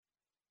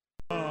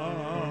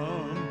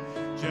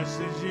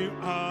just as you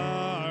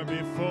are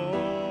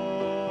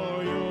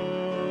before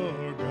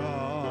your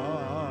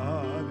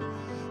God.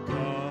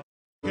 Come,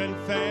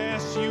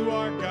 confess you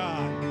are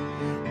God.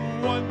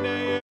 One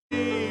day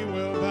he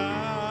will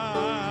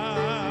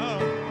bow.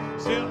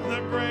 Still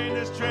the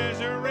greatest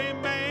treasure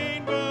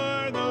remain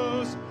for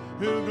those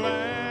who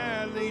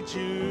gladly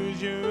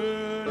choose you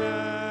now.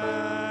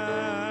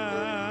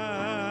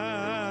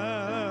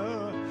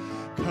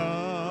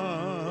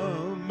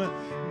 Come,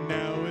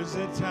 now is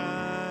the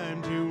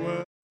time to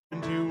worship.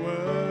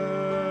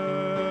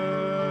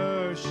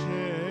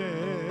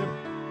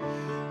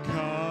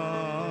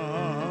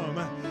 Come,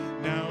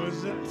 now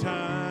is the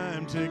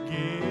time to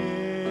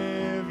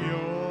give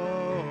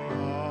your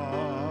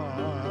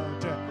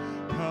heart.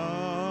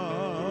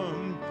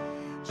 Come,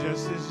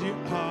 just as you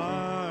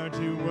are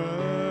to worship.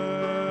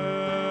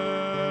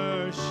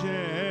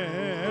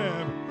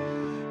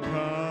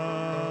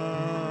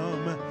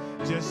 Come,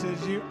 just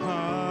as you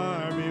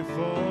are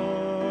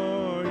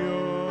before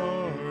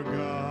your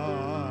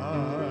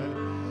God.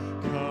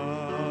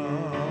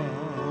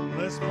 Come,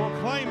 let's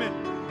proclaim it.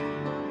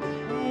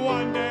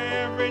 One day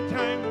every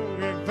time we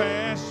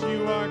confess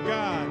you are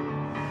God.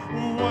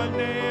 One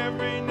day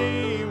every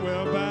knee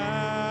will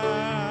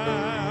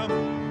bow.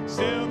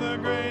 Still the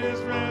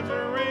greatest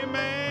treasure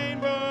remain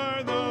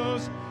for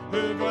those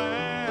who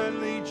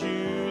gladly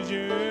choose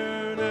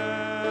you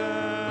now.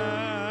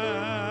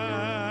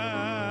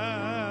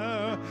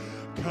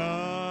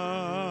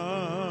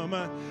 Come,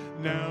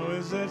 now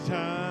is the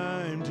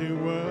time to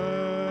worship.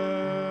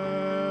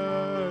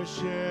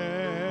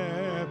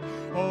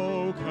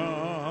 Oh,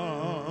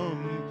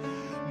 come,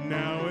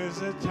 now is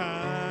the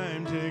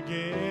time to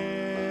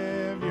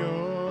give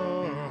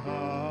your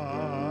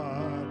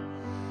heart.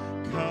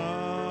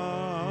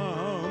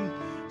 Come,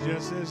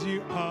 just as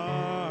you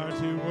are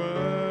to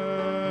worship.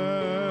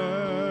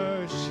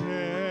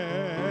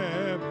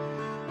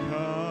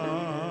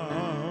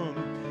 Come,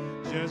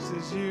 just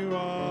as you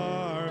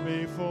are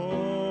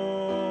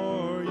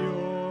before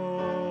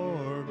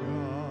your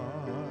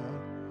God.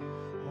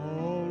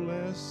 Oh,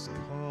 let's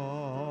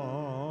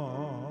come.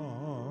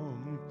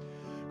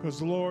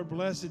 Because, Lord,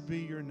 blessed be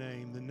your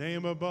name, the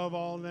name above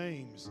all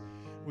names.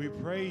 We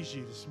praise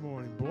you this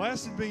morning.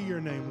 Blessed be your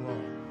name,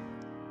 Lord.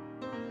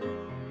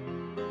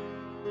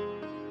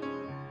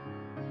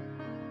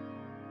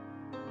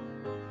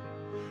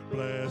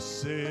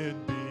 Blessed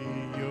be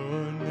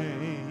your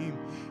name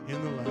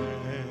in the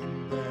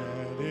land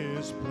that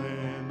is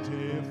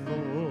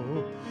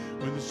plentiful,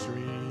 when the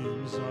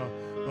streams of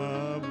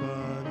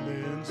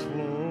abundance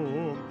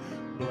flow.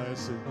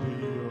 Blessed be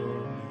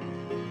your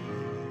name.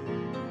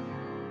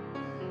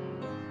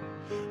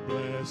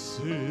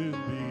 Blessed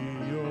be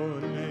your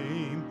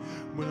name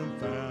when I'm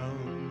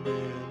found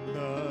in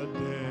the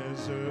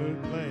desert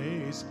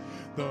place,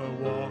 the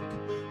walk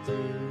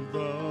through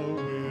the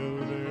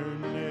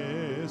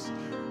wilderness.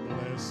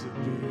 Blessed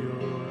be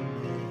your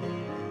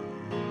name.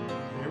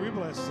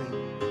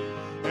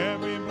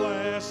 Every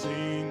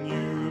blessing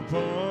you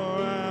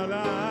pour out,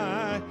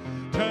 I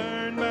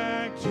turn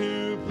back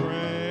to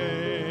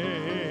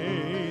praise.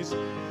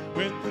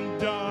 When the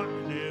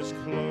darkness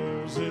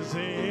closes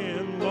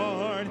in,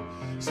 Lord,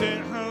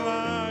 still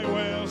I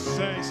will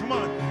say, come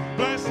on,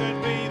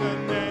 blessed be the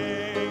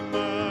name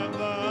of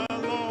the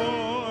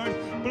Lord.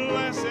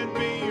 Blessed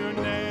be your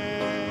name.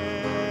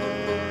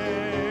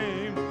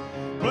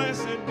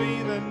 Blessed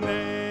be the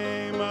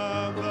name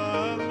of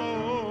the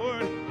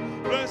Lord.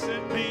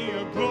 Blessed be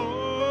your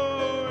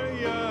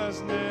glorious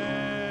name.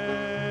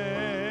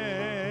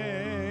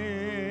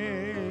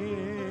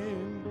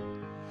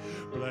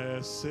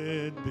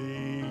 Blessed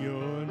be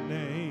your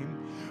name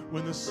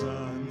when the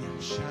sun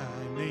is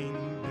shining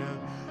down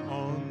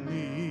on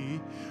me,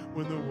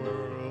 when the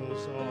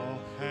world's all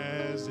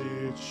as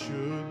it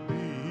should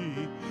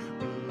be.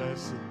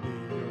 Blessed be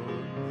your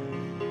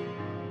name.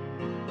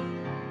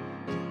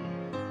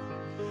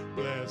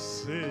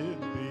 Blessed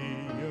be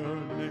your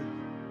name.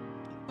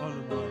 On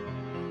the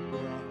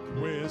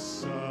rock with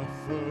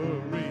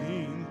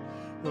suffering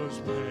was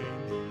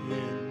pain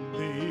in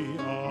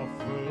the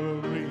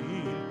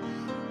offering.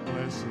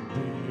 Blessed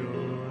be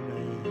your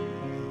name.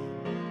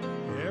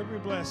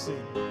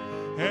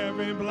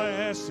 Every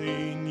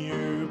blessing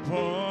you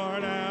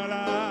poured out,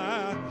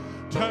 I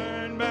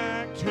turn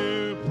back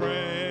to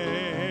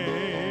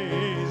praise.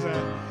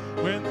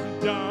 When the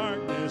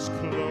darkness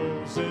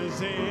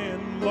closes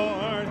in,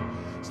 Lord,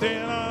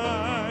 still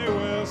I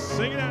will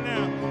sing it out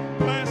now.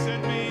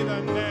 Blessed be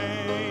the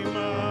name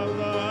of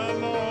the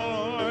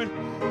Lord.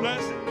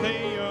 Blessed be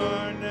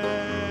your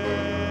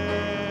name.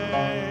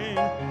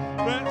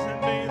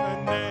 Blessed be the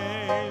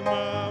name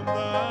of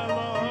the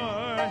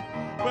Lord.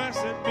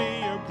 Blessed be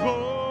your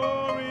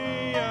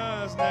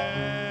glorious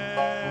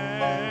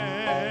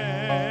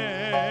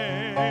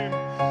name.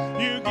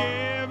 You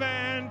give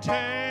and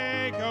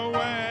take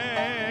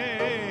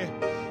away.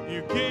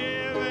 You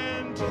give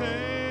and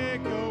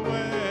take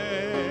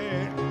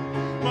away.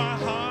 My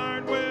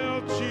heart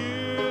will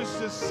choose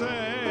to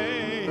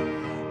say,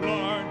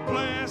 Lord,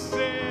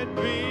 blessed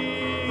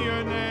be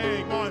your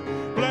name. Come on.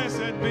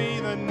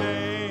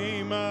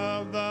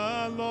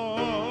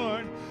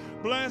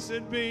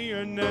 Blessed be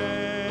your name.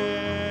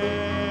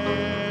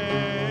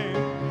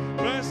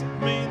 Blessed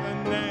be the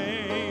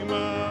name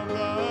of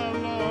the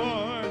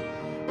Lord.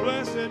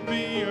 Blessed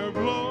be your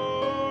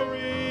glorious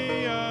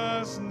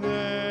name.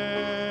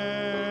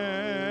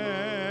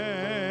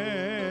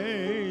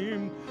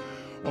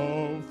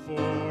 Oh,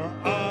 for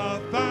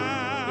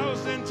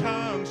 1,000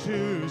 tongues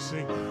to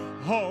sing.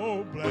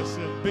 Oh, blessed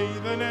be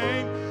the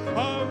name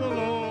of the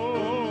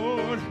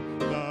Lord.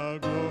 The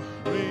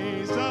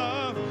glories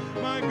of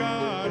my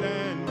God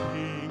and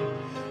King.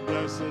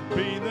 Blessed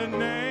be the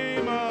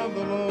name of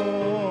the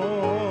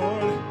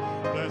Lord.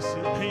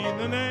 Blessed be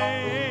the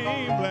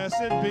name.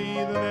 Blessed be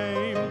the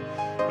name.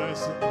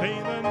 Blessed be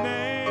the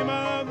name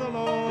of the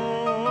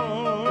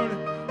Lord.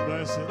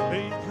 Blessed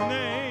be the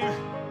name.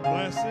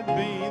 Blessed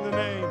be the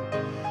name.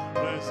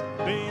 Blessed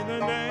be the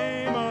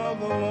name of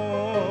the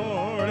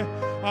Lord.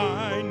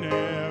 I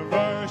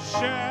never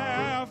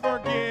shall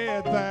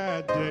forget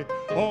that day.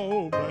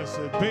 Oh,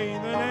 blessed be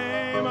the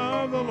name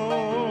of the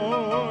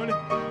Lord.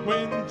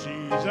 When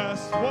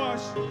Jesus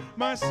washed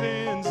my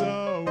sins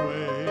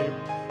away.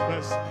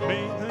 Blessed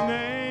be the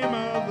name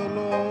of the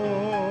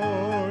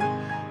Lord.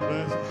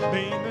 Blessed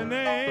be the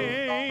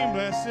name.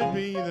 Blessed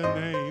be the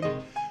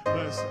name.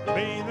 Blessed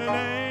be the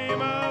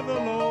name of the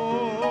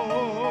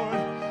Lord.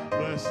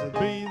 Blessed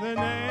be the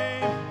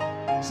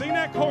name. Sing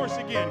that chorus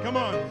again. Come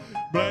on.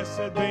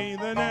 Blessed be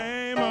the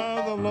name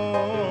of the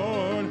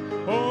Lord.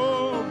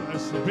 Oh,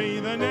 blessed be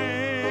the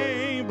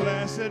name.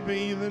 Blessed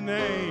be the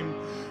name.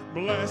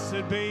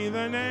 Blessed be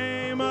the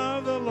name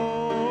of the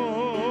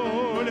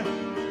Lord.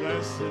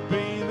 Blessed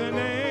be the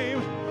name.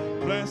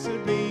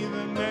 Blessed be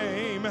the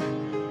name.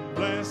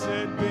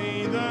 Blessed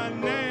be the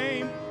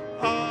name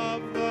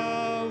of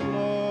the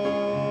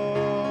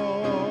Lord.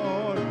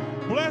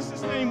 Bless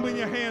His name with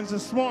your hands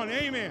this morning.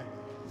 Amen.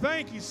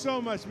 Thank you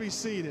so much. Be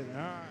seated.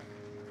 All right.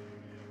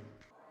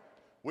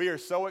 We are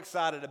so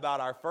excited about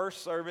our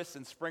first service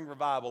in Spring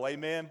Revival.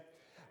 Amen.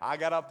 I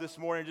got up this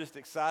morning just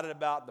excited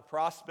about the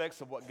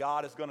prospects of what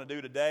God is going to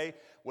do today,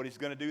 what He's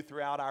going to do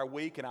throughout our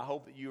week, and I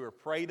hope that you are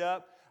prayed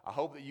up. I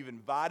hope that you've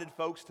invited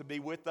folks to be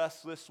with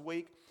us this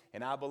week,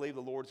 and I believe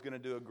the Lord's going to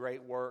do a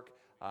great work,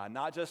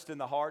 not just in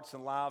the hearts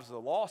and lives of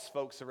the lost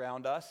folks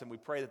around us, and we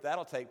pray that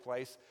that'll take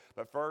place,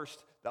 but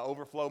first, the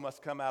overflow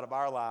must come out of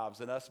our lives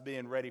and us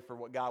being ready for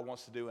what God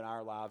wants to do in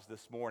our lives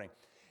this morning.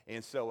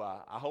 And so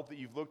I hope that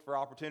you've looked for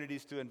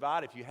opportunities to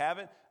invite. If you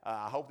haven't,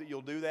 I hope that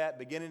you'll do that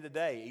beginning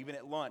today, even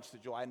at lunch,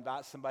 that you'll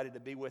invite somebody to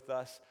be with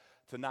us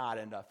tonight.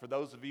 And for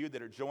those of you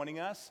that are joining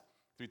us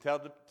through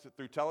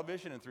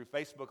television and through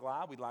Facebook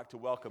Live, we'd like to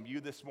welcome you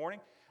this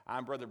morning.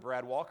 I'm Brother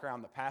Brad Walker.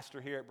 I'm the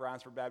pastor here at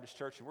Bryansburg Baptist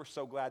Church, and we're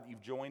so glad that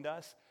you've joined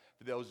us.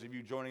 For those of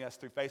you joining us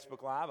through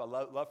Facebook Live, I'd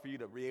love for you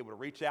to be able to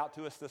reach out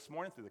to us this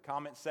morning through the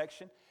comment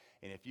section.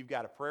 And if you've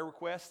got a prayer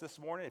request this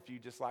morning, if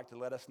you'd just like to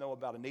let us know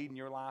about a need in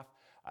your life,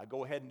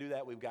 go ahead and do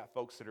that. We've got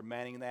folks that are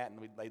manning that, and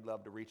they'd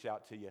love to reach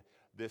out to you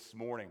this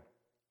morning.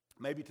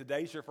 Maybe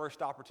today's your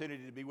first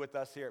opportunity to be with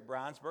us here at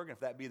Bryansburg, and if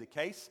that be the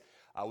case,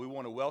 we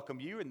want to welcome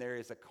you, and there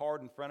is a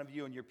card in front of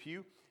you in your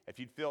pew. If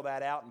you'd fill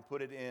that out and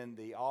put it in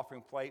the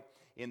offering plate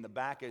in the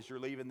back as you're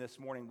leaving this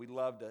morning, we'd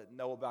love to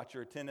know about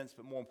your attendance,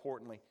 but more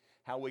importantly,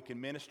 how we can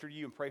minister to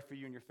you and pray for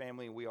you and your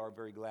family, and we are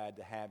very glad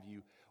to have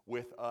you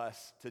with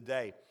us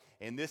today.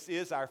 And this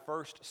is our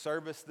first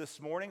service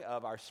this morning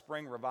of our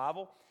spring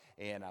revival,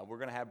 and we're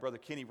going to have Brother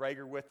Kenny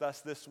Rager with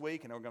us this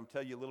week, and we're going to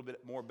tell you a little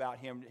bit more about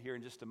him here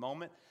in just a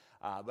moment.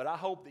 But I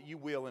hope that you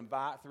will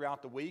invite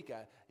throughout the week.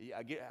 I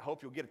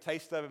hope you'll get a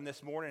taste of him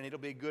this morning, and it'll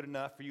be good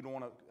enough for you to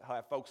want to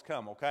have folks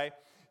come, okay?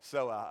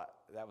 So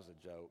that was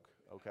a joke,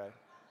 okay?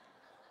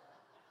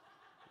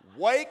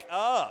 Wake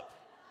up.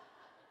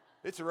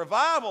 It's a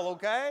revival,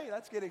 okay?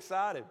 Let's get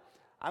excited.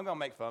 I'm going to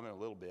make fun of him a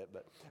little bit,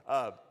 but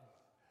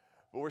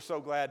we're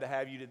so glad to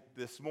have you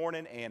this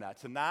morning. And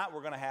tonight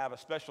we're going to have a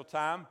special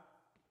time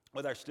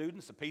with our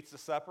students, a pizza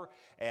supper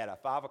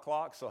at 5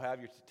 o'clock. So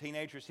have your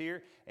teenagers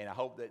here, and I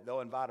hope that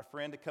they'll invite a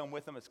friend to come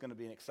with them. It's going to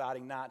be an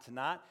exciting night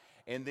tonight.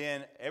 And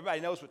then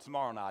everybody knows what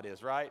tomorrow night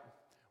is, right?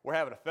 We're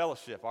having a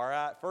fellowship, all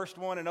right? First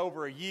one in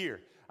over a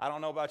year. I don't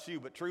know about you,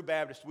 but True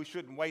Baptist, we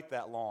shouldn't wait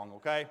that long,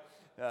 okay?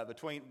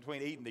 Between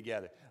eating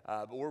together.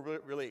 But we're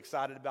really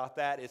excited about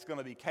that. It's going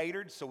to be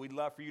catered, so we'd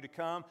love for you to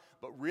come.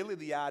 But really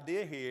the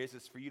idea here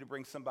is for you to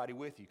bring somebody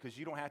with you, because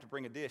you don't have to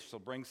bring a dish, so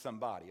bring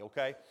somebody,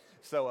 okay?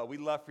 So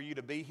we'd love for you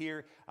to be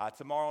here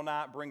tomorrow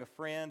night. Bring a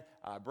friend.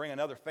 Bring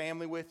another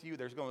family with you.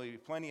 There's going to be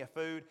plenty of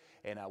food,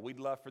 and we'd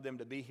love for them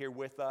to be here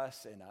with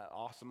us, and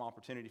awesome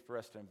opportunity for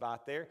us to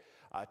invite there.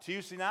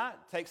 Tuesday night,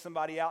 take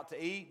somebody out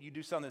to eat. You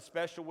do something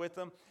special with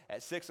them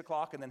at 6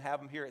 o'clock, and then have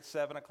them here at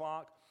 7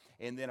 o'clock.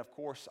 And then, of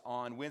course,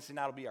 on Wednesday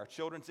night will be our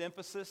children's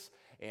emphasis.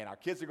 And our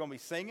kids are going to be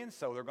singing,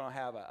 so they're going to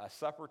have a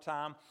supper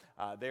time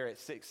there at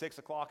 6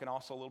 o'clock, and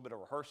also a little bit of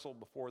rehearsal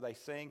before they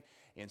sing.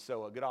 And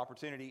so a good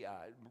opportunity,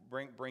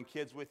 bring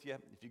kids with you.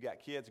 If you've got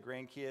kids,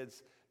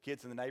 grandkids,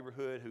 kids in the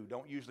neighborhood who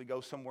don't usually go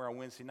somewhere on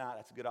Wednesday night,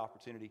 that's a good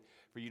opportunity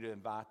for you to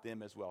invite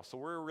them as well. So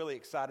we're really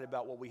excited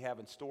about what we have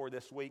in store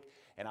this week,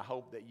 and I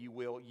hope that you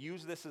will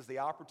use this as the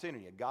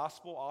opportunity, a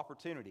gospel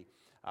opportunity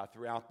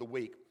throughout the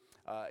week.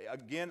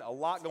 Again, a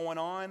lot going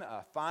on.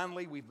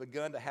 Finally, we've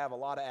begun to have a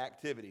lot of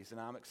activities, and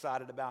I'm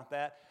excited about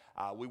that.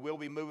 We will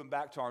be moving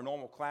back to our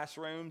normal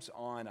classrooms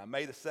on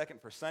May the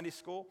 2nd for Sunday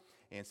school,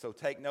 and so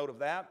take note of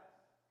that.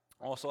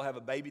 Also have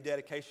a baby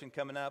dedication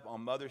coming up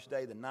on Mother's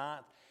Day the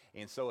 9th.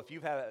 And so if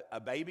you've had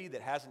a baby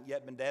that hasn't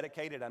yet been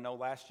dedicated, I know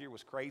last year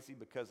was crazy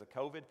because of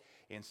COVID,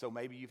 and so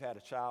maybe you've had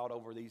a child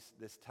over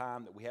this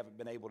time that we haven't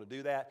been able to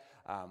do that,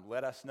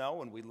 let us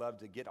know, and we'd love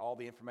to get all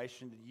the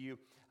information to you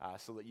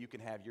so that you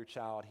can have your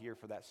child here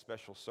for that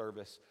special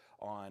service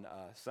on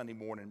Sunday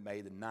morning,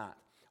 May the 9th.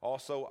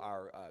 Also,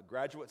 our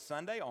Graduate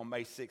Sunday on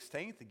May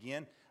 16th.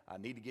 Again, I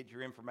need to get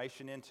your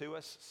information into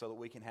us so that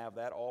we can have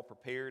that all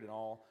prepared and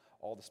all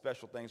the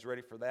special things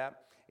ready for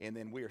that. And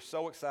then we are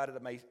so excited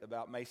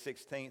about May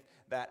 16th.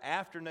 That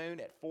afternoon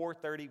at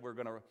 4:30, we're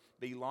going to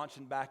be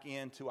launching back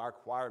into our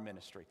choir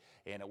ministry.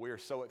 And we are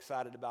so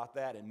excited about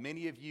that. And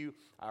many of you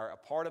are a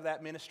part of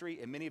that ministry,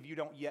 and many of you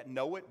don't yet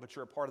know it, but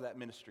you're a part of that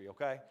ministry,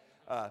 okay?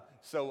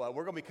 So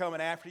we're going to be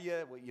coming after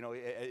you. You know,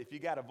 if you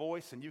got a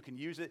voice and you can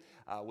use it,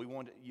 we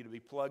want you to be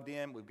plugged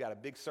in. We've got a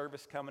big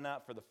service coming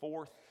up for the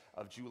 4th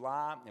of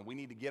July, and we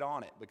need to get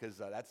on it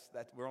because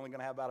we're only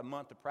going to have about a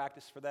month to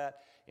practice for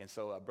that. And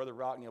so Brother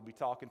Rockney will be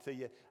talking to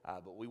you,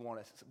 but we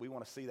want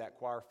to see that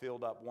choir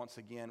filled up once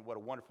again. What a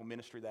wonderful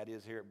ministry that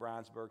is here at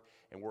Bryansburg,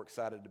 and we're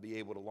excited to be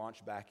able to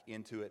launch back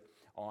into it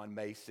on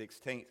May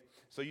 16th.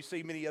 So you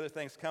see many other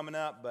things coming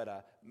up,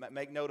 but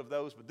make note of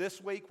those. But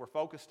this week we're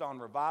focused on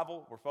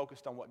revival. We're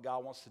focused on what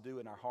God wants to do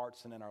in our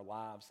hearts and in our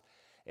lives.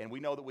 And we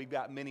know that we've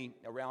got many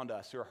around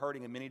us who are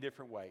hurting in many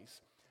different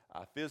ways.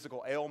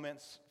 Physical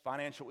ailments,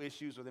 financial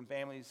issues within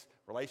families,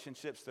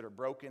 relationships that are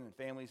broken, and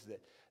families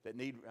that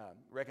need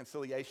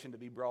reconciliation to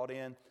be brought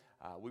in.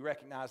 We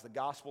recognize the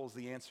gospel is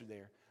the answer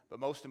there. But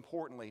most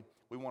importantly,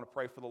 we want to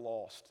pray for the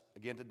lost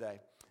again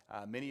today.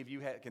 Many of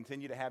you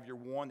continue to have your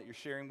one that you're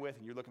sharing with,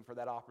 and you're looking for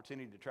that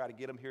opportunity to try to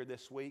get them here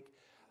this week.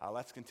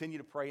 Let's continue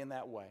to pray in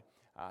that way,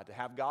 to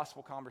have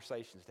gospel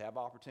conversations, to have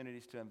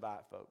opportunities to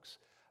invite folks,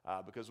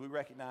 because we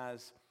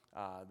recognize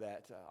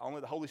that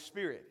only the Holy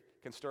Spirit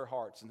can stir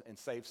hearts and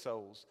save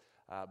souls,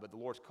 but the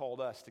Lord's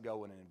called us to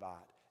go in and invite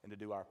and to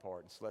do our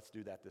part, and so let's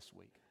do that this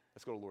week.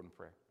 Let's go to the Lord in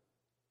prayer.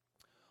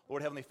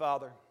 Lord Heavenly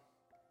Father,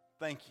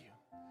 thank you.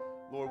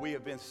 Lord, we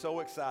have been so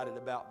excited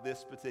about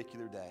this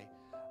particular day.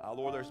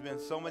 Lord, there's been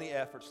so many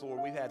efforts,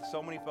 Lord. We've had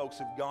so many folks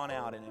who've gone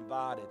out and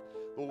invited.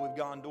 Lord, we've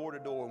gone door to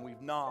door and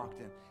we've knocked.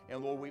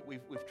 And Lord,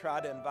 we've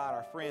tried to invite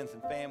our friends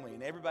and family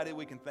and everybody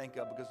we can think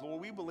of because,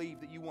 Lord, we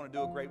believe that you want to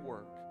do a great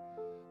work.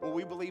 Lord,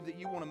 we believe that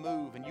you want to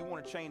move and you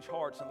want to change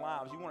hearts and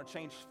lives. You want to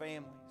change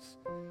families.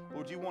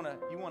 Lord, you want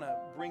to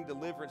bring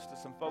deliverance to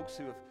some folks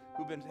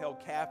who've been held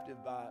captive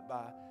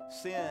by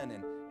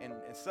sin and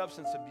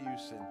substance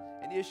abuse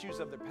and issues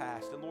of their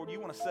past. And Lord,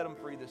 you want to set them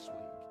free this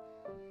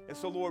week. And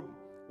so, Lord,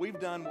 we've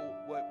done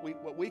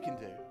what we can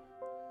do.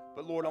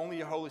 But Lord, only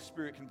your Holy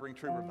Spirit can bring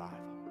true revival.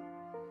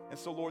 And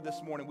so, Lord,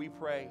 this morning we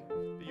pray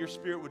that your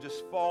Spirit would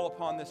just fall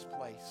upon this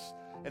place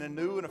in a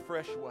new and a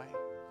fresh way.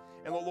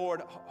 And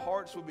Lord,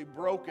 hearts would be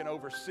broken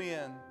over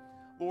sin.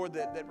 Lord,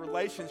 that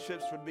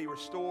relationships would be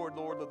restored.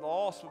 Lord, that the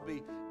lost would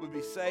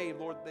be saved.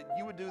 Lord, that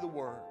you would do the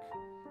work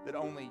that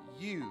only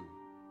you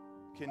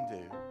can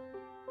do.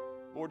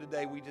 Lord,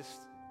 today we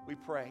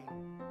pray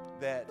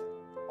that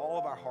all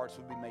of our hearts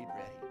would be made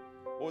ready.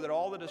 Lord, that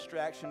all the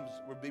distractions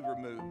would be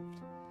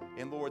removed.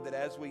 And Lord, that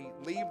as we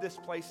leave this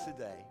place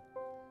today,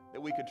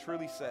 that we could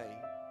truly say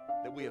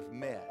that we have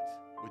met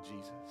with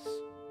Jesus.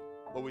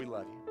 Lord, we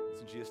love you. It's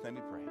in Jesus' name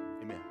we pray.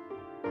 Amen.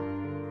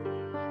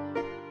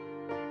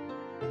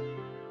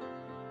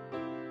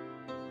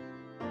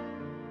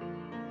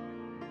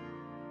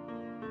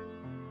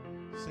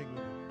 Sing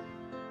with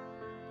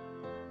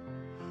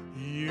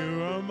me.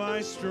 You are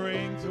my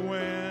strength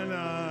when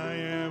I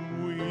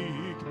am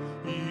weak.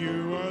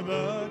 You are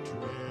the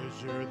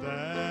treasure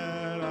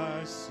that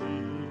I seek.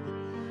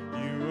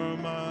 You are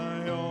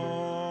my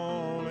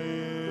all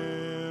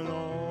in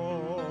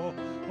all.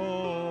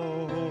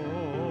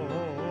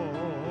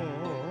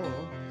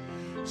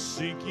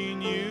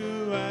 Seeking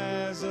you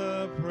as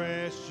a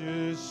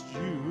precious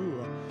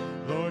jewel,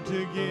 Lord,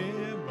 to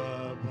give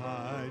up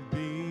I'd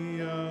be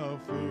a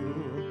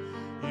fool.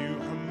 You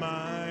are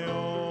my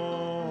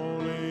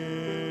all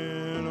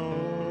in all.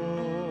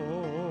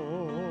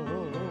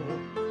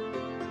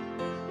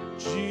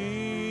 Jesus,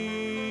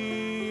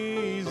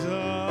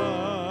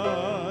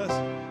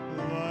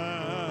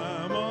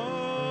 Lamb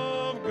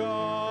of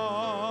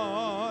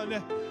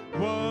God,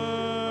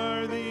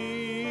 worthy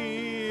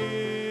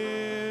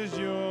is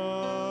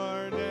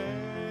your name.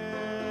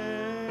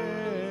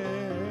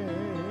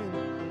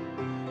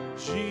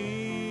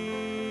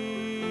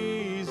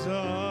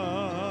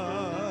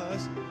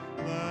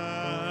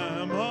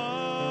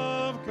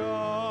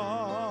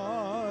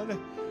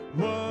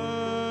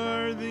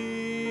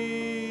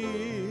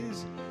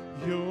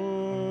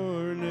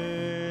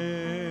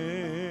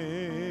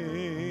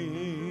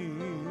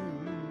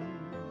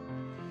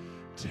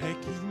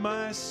 taking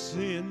my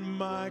sin,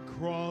 my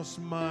cross,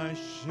 my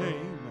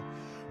shame,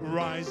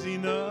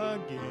 rising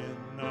again,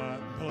 I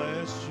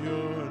bless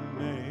your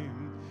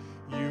name.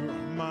 You're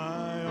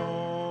my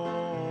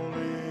all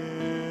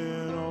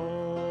in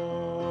all.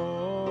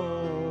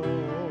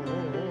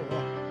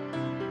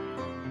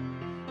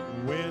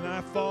 When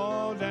I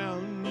fall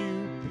down,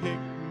 you pick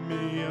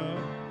me up.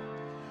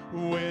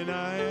 When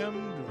I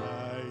am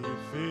dry, you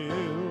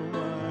fill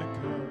my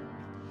cup.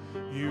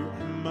 You're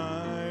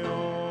my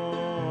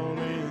all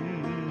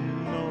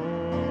in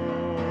all.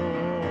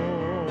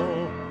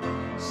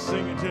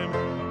 Sing it to me.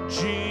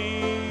 Jesus,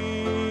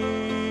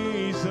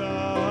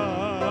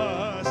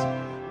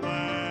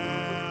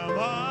 Lamb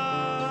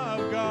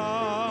of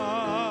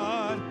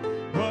God,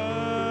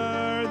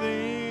 worthy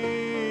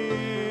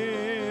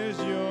is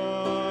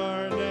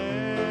your name.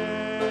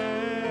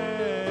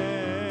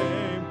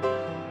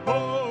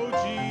 Oh,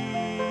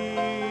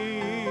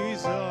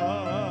 Jesus,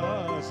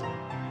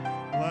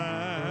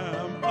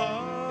 Lamb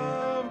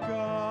of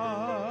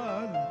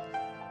God,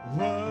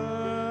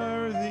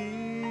 worthy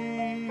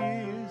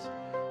is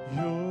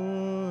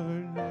your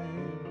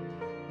name.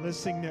 Let's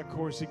sing that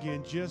chorus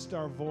again, just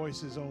our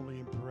voices only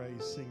in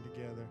praise. Sing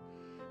together.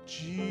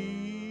 Jesus,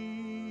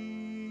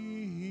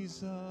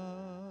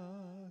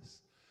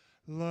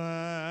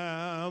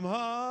 Lamb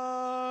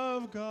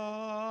of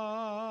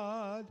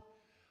God,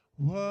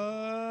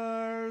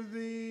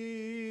 worthy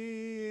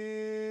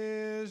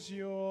is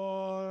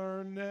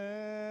your name.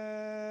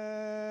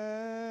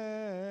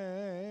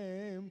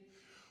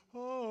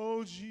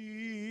 Oh,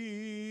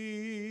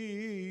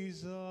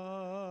 Jesus,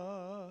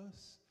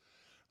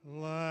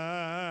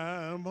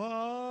 Lamb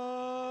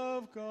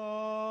of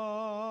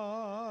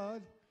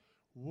God,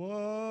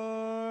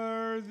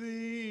 worthy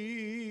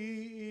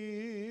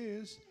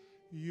is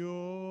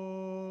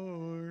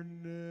your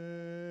name.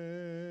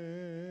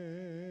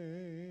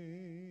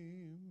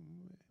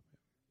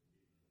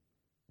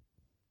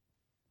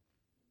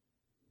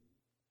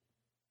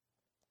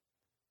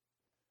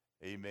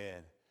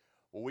 Amen.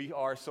 Well, we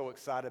are so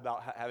excited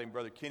about having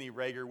Brother Kenny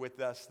Rager with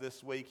us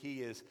this week.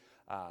 He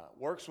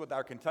works with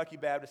our Kentucky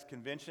Baptist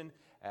Convention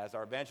as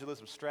our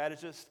evangelism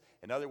strategist.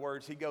 In other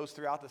words, he goes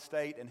throughout the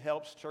state and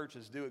helps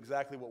churches do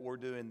exactly what we're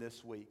doing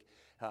this week.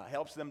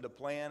 Helps them to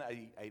plan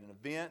an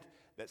event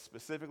that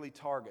specifically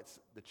targets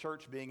the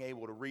church being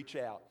able to reach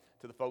out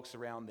to the folks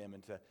around them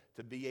and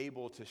to be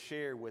able to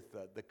share with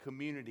the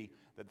community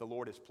that the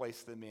Lord has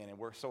placed them in. And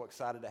we're so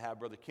excited to have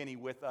Brother Kenny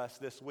with us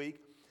this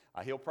week.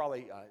 He'll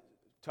probably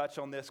touch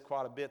on this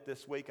quite a bit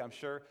this week, I'm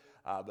sure.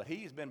 But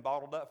he's been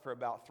bottled up for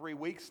about 3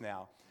 weeks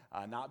now,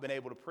 not been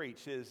able to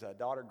preach. His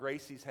daughter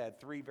Gracie's had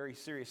 3 very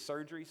serious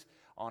surgeries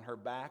on her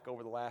back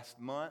over the last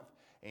month.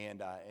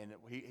 And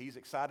he's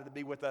excited to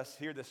be with us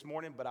here this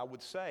morning. But I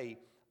would say,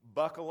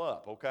 buckle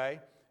up, okay?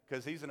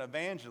 Because he's an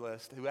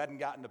evangelist who hadn't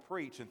gotten to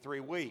preach in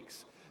 3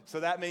 weeks. So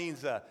that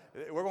means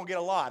we're going to get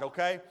a lot,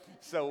 okay?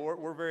 So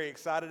we're very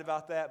excited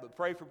about that. But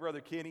pray for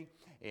Brother Kenny.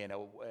 And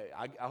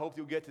I hope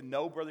you'll get to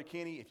know Brother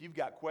Kenny. If you've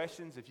got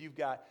questions, if you've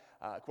got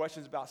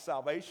questions about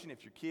salvation,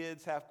 if your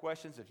kids have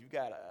questions, if you've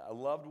got a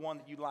loved one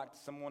that you'd like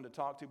someone to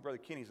talk to, Brother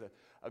Kenny's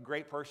a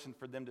great person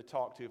for them to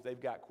talk to if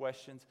they've got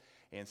questions.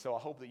 And so I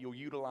hope that you'll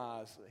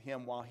utilize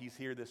him while he's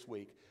here this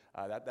week.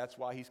 That's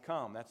why he's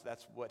come.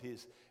 That's what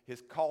his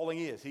calling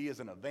is. He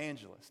is an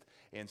evangelist.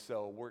 And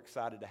so we're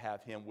excited to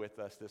have him with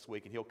us this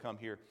week. And he'll come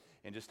here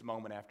in just a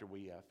moment after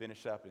we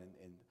finish up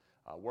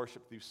and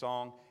worship through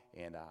song.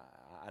 And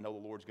I know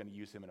the Lord's going to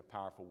use him in a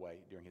powerful way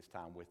during his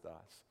time with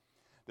us.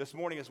 This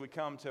morning as we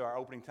come to our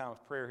opening time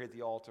of prayer here at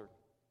the altar,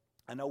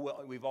 I know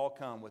we've all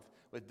come with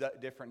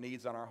different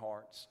needs on our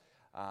hearts.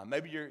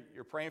 Maybe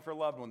you're praying for a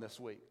loved one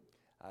this week.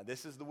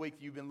 This is the week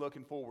you've been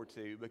looking forward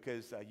to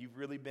because you've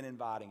really been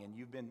inviting and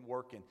you've been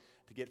working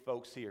to get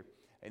folks here.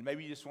 And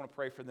maybe you just want to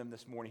pray for them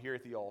this morning here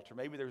at the altar.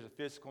 Maybe there's a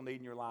physical need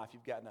in your life.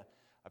 You've gotten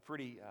a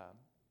pretty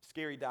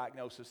scary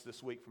diagnosis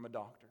this week from a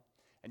doctor.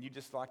 And you'd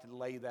just like to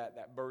lay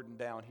that burden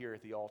down here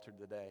at the altar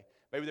today.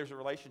 Maybe there's a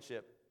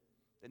relationship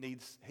that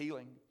needs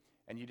healing,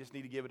 and you just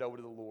need to give it over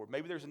to the Lord.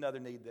 Maybe there's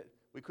another need that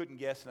we couldn't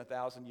guess in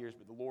 1,000 years,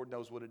 but the Lord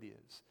knows what it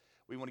is.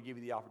 We want to give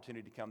you the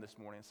opportunity to come this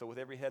morning. So with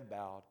every head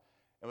bowed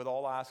and with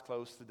all eyes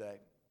closed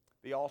today,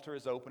 the altar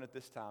is open at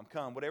this time.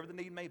 Come, whatever the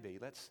need may be,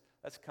 let's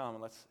come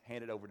and let's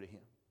hand it over to Him.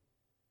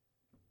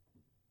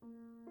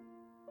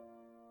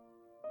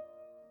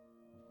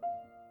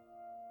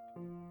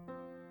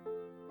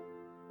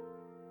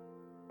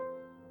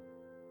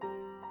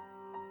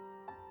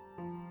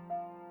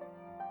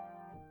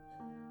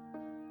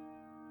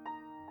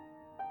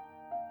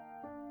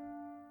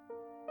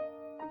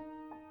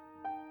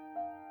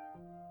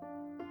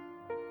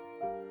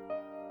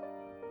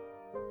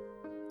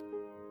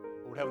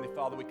 Lord Heavenly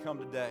Father, we come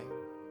today.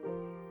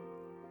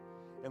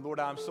 And Lord,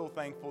 I'm so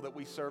thankful that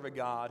we serve a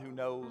God who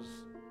knows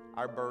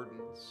our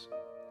burdens.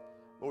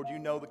 Lord, you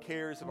know the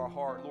cares of our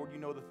heart. Lord, you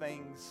know the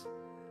things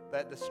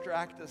that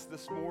distract us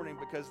this morning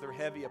because they're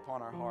heavy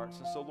upon our hearts.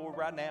 And so, Lord,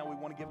 right now we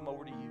want to give them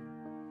over to you.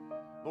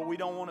 Lord, we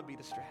don't want to be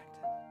distracted.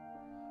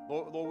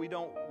 Lord, we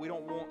don't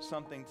want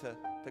something to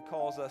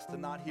cause us to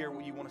not hear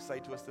what you want to say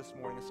to us this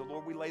morning. And so,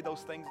 Lord, we lay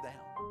those things down.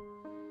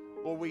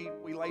 Lord,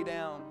 we lay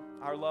down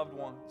our loved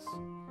ones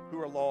who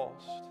are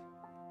lost.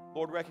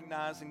 Lord,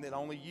 recognizing that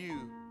only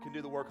you can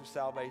do the work of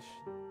salvation.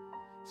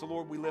 So,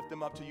 Lord, we lift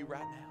them up to you right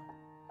now.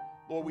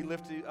 Lord, we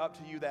lift up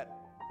to you that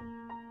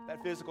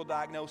physical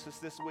diagnosis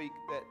this week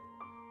that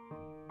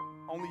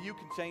only you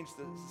can change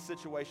the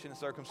situation and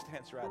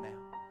circumstance right now.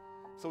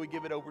 So we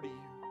give it over to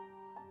you.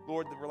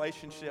 Lord, the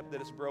relationship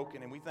that is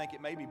broken, and we think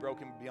it may be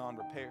broken beyond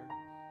repair.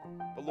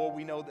 But Lord,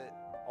 we know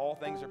that all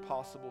things are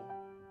possible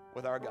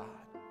with our God.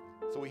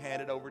 So we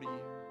hand it over to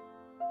you.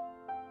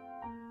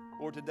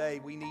 Lord, today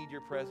we need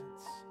your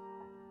presence.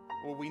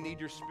 Lord, we need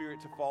your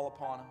Spirit to fall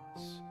upon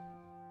us.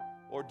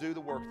 Lord, do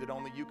the work that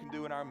only you can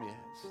do in our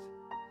midst.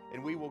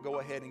 And we will go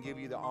ahead and give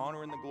you the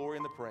honor and the glory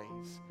and the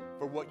praise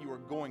for what you are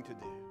going to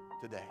do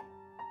today.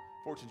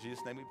 For it's in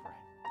Jesus' name we pray.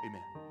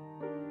 Amen.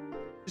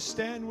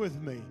 Stand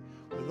with me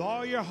with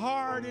all your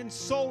heart and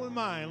soul and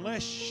mind.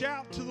 Let's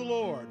shout to the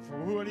Lord for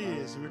who it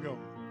is. Here we go.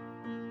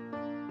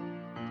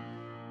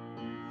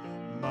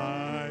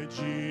 My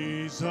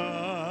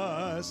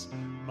Jesus,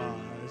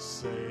 my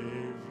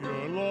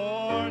Savior,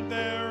 Lord,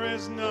 there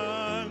is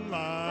none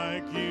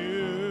like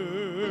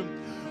you.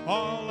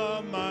 All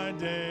of my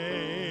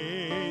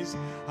days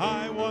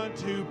I want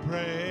to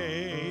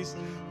praise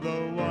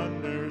the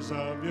wonders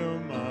of your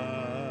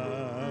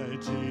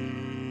mighty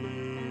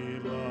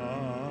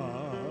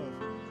love.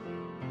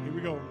 Here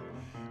we go.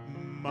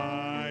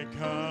 My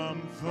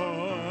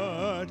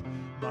comfort,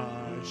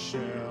 my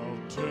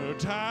shelter,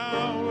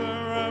 tower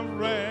of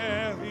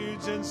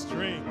refuge and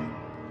strength.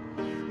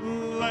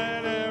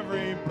 Let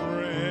every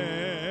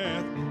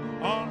breath,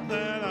 all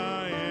that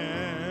I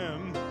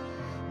am,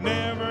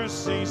 never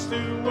cease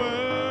to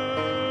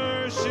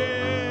worship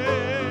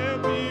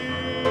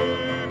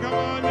you. Come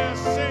on,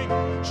 just sing.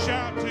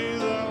 Shout to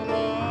the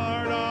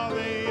Lord, all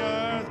the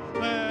earth,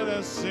 let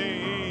us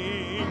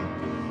sing.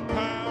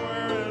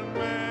 Power and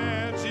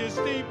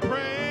majesty,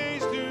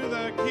 praise to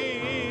the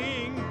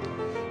King.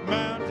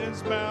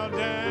 Mountains bow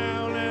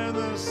down and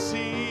the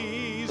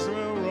seas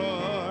will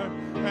roar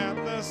at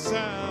the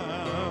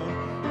sound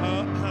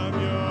of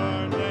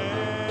your name.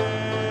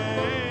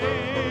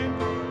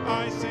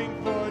 I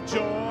sing for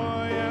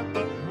joy at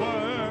the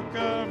work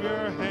of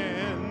your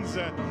hands.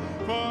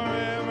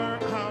 Forever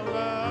I'll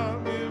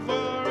love you,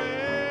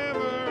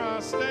 forever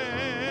I'll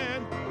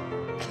stand.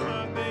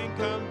 Nothing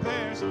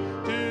compares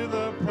to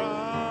the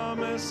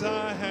promise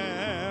I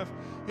have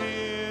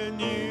in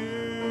you.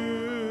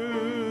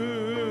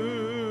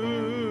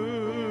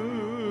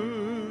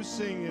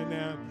 Sing it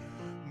now.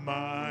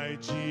 My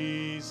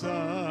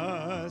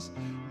Jesus,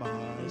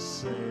 my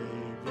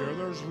Savior,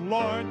 there's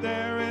Lord,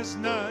 there is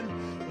none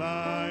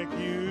like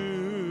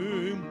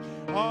you.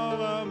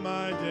 All of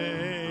my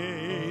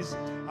days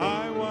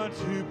I want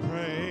to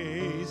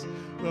praise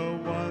the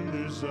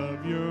wonders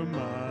of your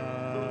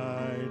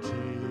mighty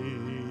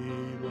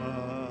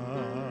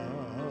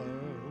love.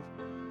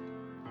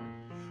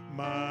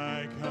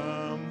 My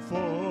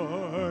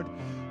comfort,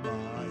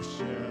 my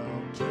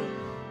shelter,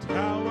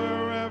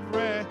 tower of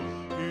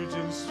refuge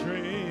and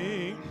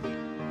strength.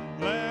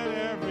 Let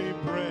every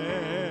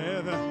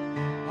breath,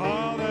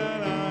 all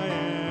that I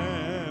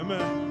am,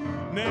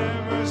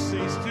 never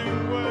cease to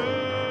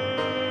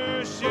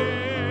worship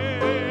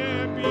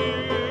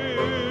you.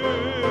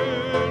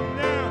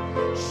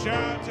 Now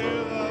shout to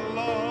the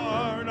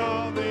Lord,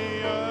 all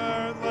the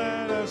earth,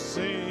 let us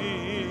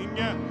sing.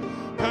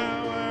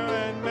 Power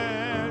and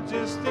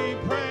majesty,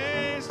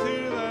 praise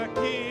to the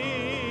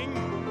King.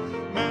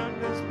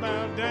 Mountains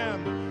bow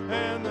down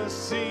and the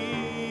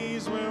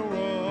seas will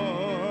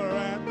roar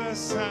at the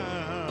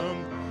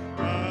sound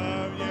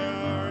of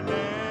your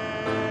name.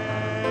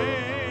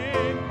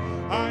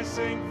 I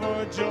sing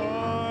for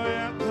joy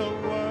at the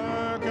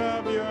work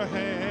of your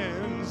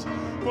hands.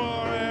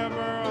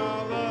 Forever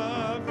I'll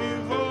love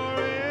you,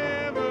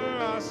 forever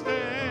I'll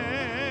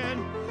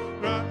stand.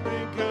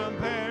 Nothing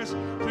compares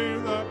to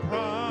the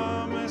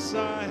promise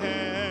I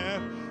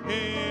have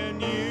in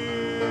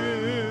you.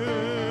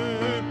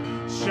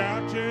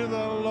 Shout to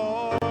the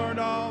Lord,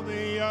 all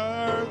the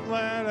earth,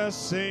 let us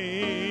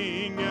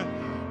sing.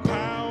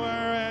 Power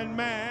and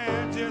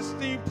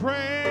majesty,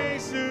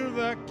 praise to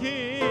the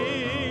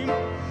King.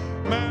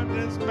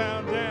 Mountains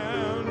bow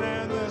down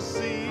and the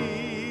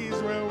seas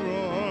will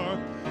roar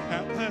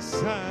at the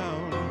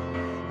sound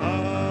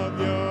of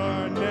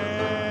your name.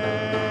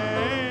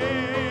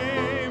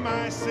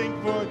 I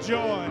sing for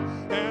joy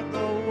at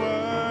the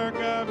work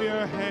of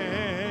your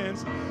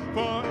hands.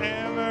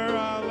 Forever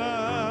I'll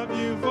love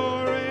you,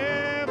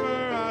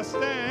 forever I'll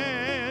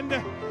stand.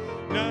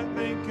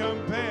 Nothing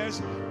compares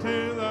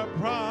to the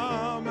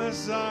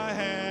promise I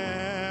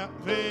have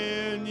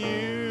in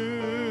you.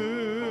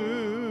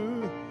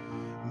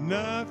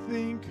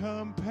 Nothing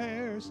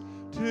compares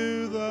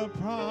to the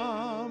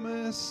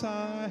promise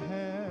I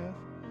have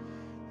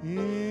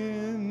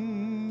in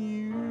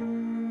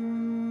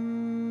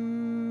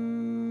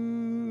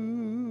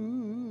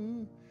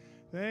you.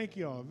 Thank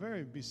you all.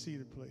 Be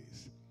seated,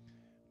 please.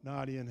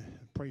 Nadia and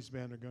praise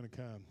band are going to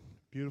come.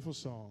 Beautiful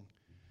song.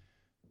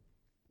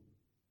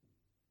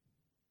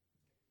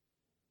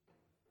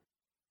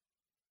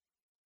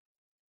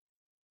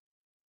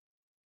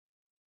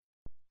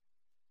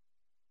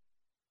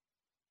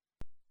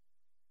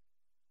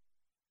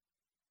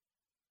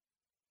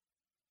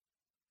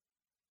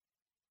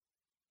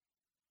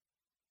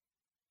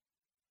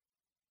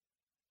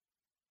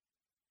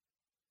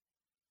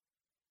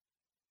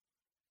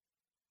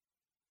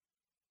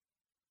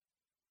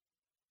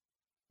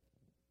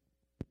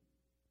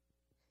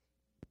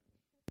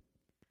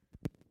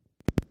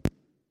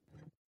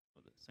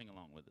 Sing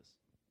along with us.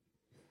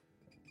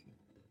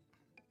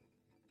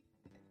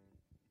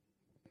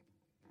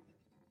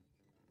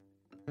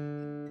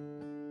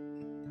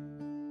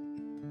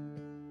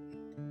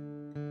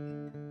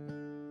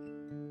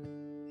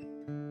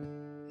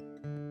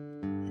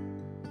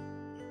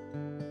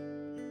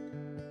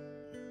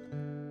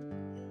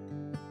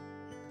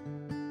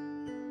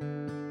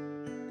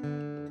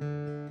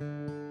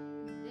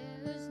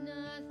 There's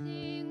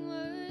nothing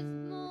worth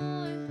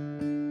more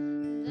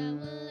that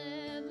will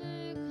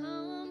ever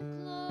come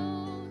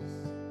close.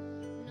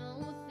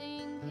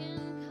 Nothing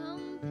can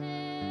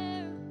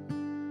compare.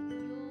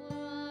 You're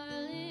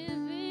our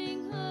living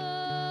hope.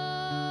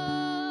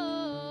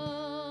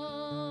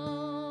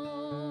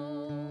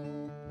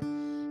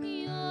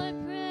 Your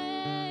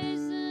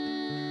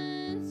presence,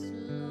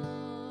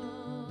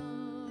 Lord.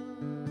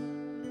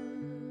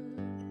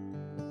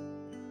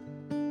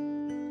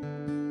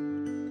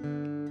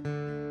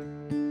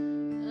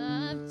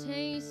 I've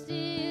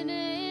tasted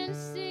and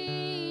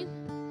seen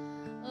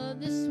of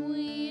the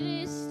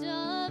sweetest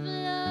of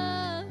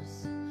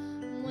loves,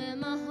 when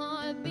my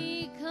heart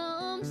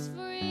becomes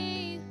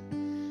free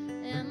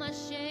and my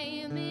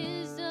shame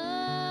is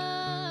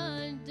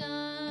undone.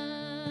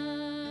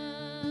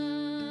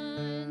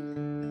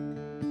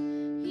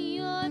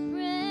 Your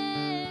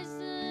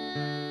presence,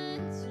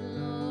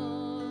 Lord.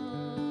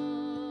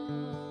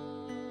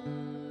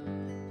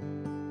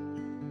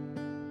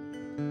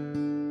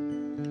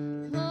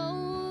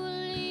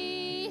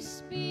 Holy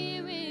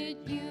Spirit,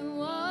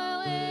 you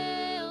are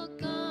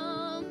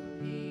welcome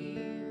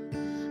here.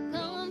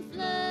 Come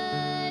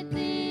flood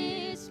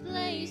this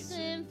place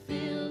and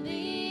fill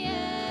the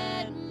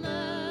atmosphere.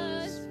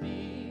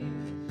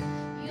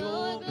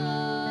 Your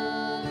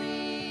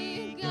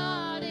glory,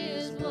 God,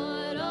 is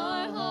what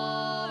our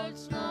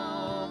hearts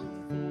long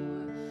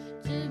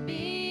for, to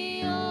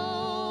be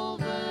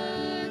overcome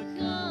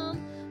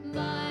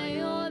by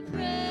your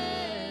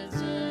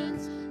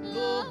presence,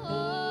 Lord.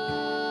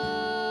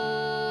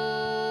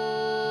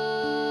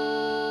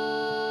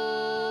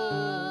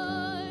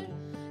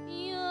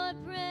 Your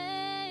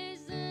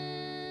presence,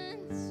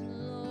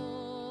 Lord.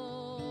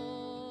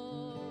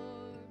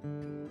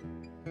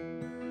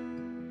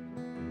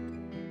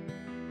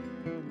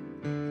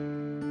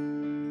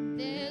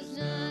 There's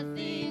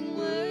nothing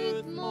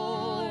worth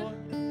more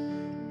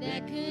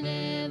that could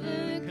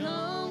ever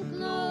come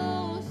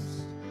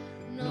close.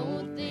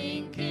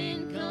 Nothing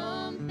can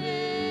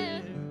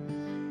compare.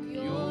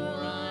 You're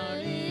our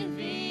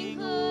living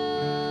hope.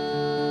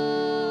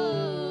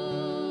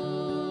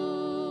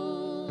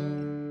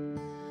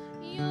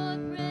 Your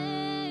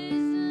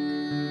presence,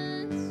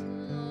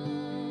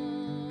 Lord.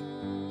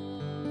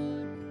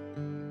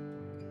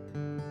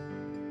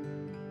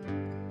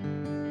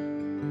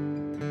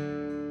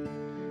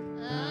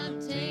 I've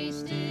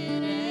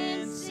tasted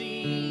and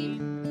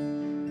seen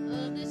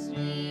of the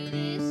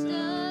sweetest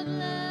of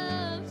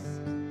loves,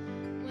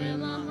 where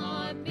my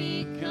heart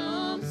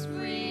becomes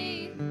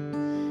free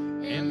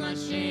and my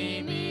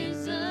shame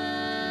is undone.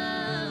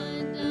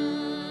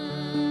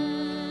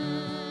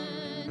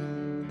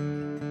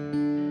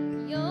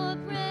 Your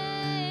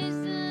presence,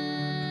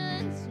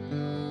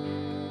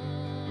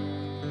 Lord.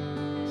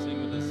 Sing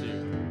with us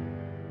here.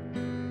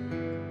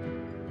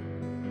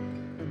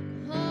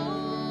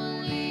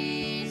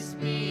 Holy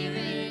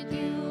Spirit,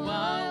 you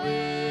are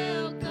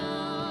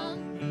welcome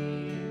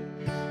here.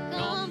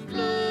 Come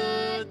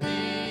flood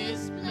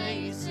this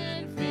place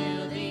and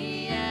fill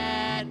the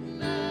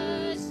atmosphere.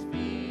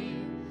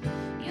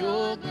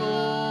 Your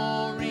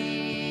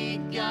glory,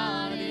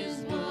 God,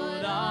 is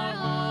what our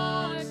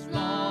hearts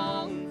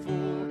long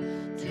for,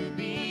 to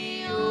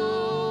be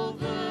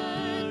overcome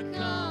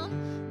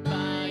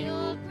by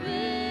your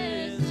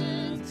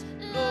presence,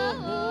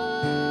 Lord.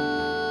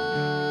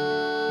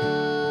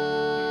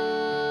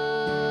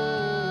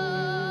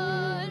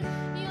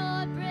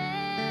 Your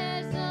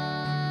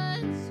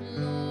presence,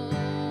 Lord.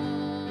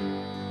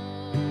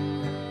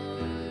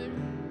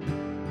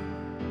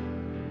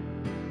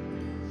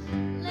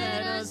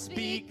 Let us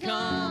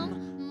become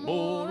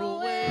more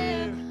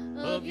aware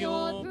of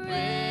your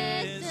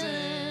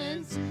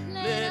presence.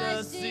 Let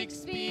us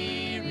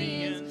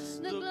experience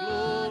the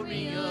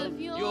glory of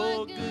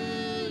your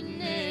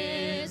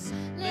goodness.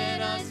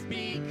 Let us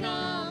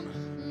become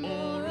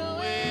more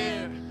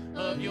aware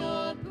of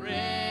your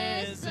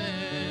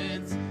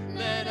presence.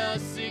 Let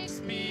us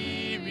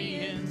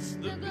experience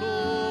the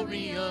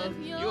glory of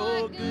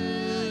your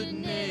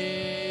goodness.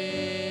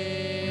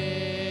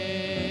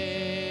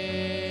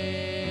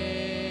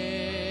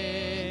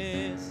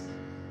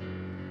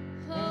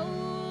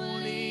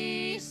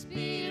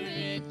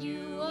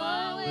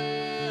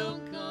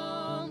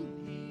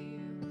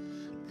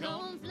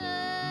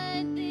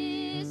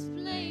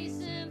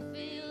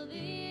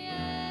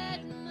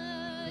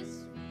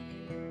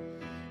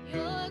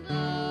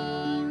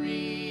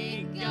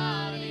 glory,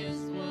 God, is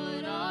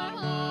what our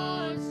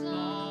hearts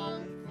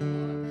long for,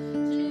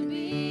 to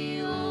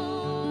be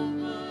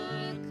overcome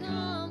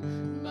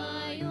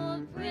by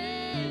your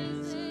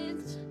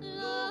presence,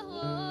 Lord.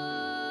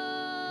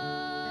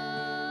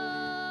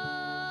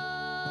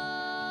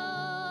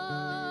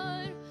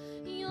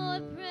 Your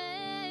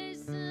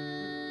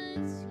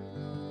presence,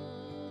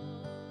 Lord.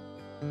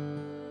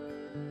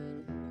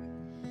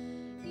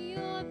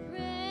 Your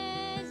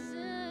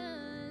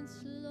presence,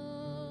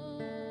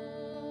 Lord.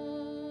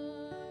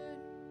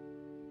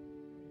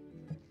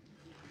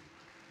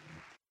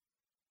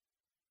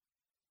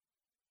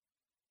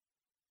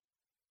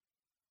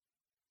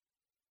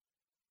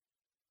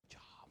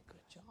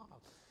 Good job.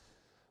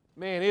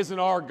 Man, isn't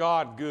our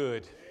God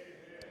good?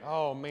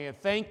 Oh, man,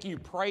 thank you,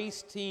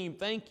 praise team.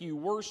 Thank you,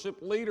 worship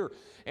leader.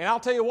 And I'll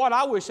tell you what,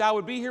 I wish I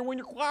would be here when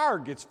your choir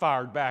gets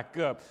fired back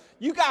up.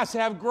 You guys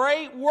have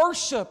great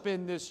worship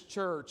in this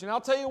church. And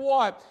I'll tell you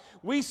what,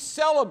 we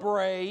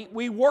celebrate,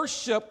 we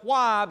worship.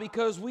 Why?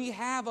 Because we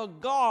have a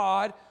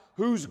God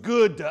who's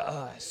good to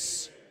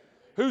us,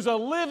 who's a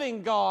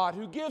living God,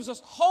 who gives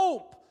us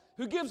hope,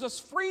 who gives us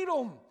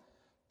freedom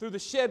through the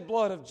shed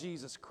blood of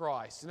Jesus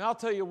Christ. And I'll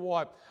tell you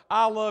what,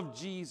 I love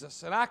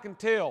Jesus, and I can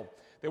tell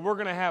that we're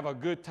going to have a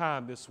good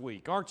time this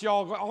week. Aren't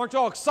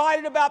y'all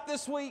excited about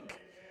this week?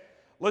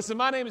 Listen,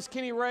 my name is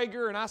Kenny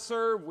Rager, and I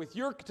serve with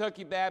your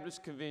Kentucky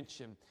Baptist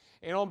Convention.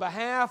 And on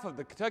behalf of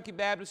the Kentucky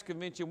Baptist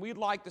Convention, we'd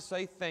like to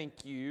say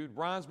thank you to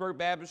Bryansburg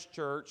Baptist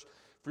Church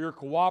for your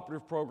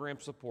cooperative program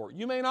support.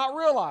 You may not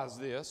realize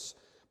this,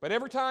 but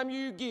every time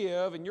you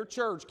give, and your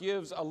church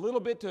gives a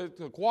little bit to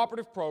the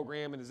cooperative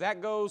program, and as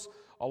that goes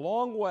a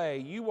long way,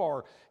 you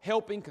are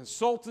helping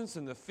consultants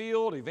in the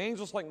field,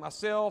 evangelists like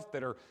myself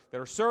that are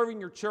serving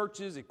your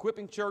churches,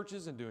 equipping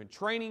churches, and doing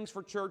trainings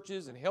for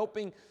churches, and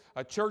helping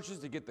churches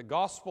to get the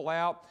gospel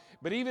out.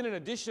 But even in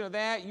addition to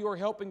that, you are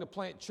helping to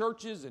plant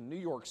churches in New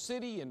York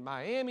City, and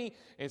Miami,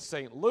 and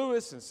St.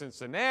 Louis, and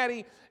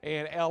Cincinnati,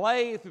 and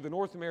LA through the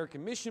North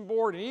American Mission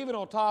Board. And even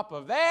on top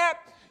of that,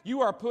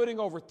 you are putting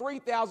over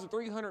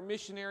 3,300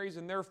 missionaries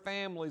and their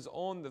families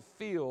on the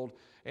field,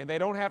 and they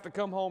don't have to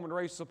come home and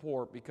raise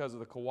support because of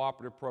the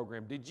cooperative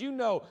program. Did you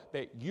know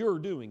that you're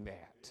doing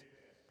that?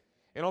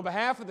 And on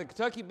behalf of the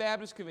Kentucky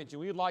Baptist Convention,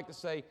 we would like to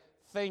say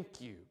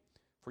thank you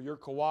for your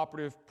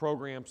cooperative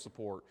program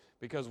support,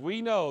 because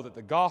we know that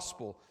the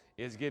gospel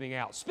is getting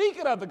out.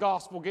 Speaking of the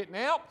gospel getting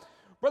out,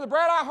 Brother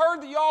Brad, I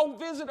heard that y'all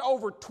visit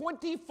over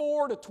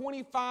 24 to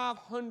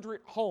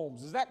 2,500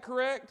 homes. Is that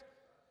correct?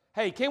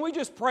 Hey, can we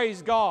just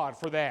praise God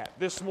for that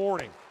this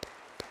morning?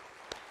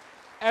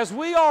 As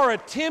we are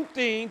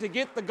attempting to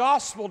get the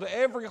gospel to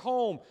every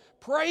home,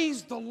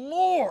 praise the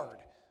Lord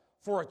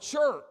for a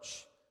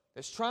church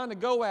that's trying to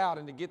go out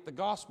and to get the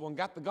gospel, and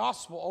got the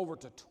gospel over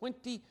to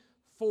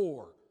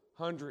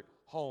 2,400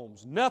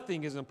 homes.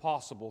 Nothing is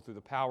impossible through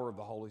the power of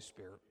the Holy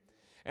Spirit.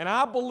 And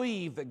I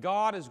believe that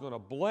God is going to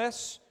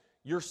bless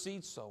your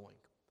seed sowing.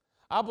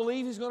 I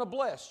believe He's going to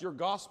bless your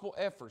gospel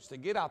efforts to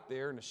get out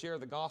there and to share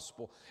the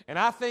gospel. And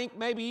I think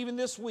maybe even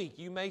this week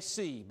you may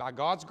see, by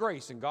God's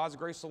grace and God's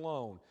grace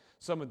alone,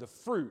 some of the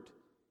fruit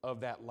of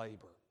that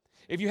labor.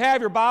 If you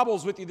have your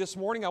Bibles with you this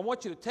morning, I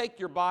want you to take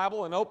your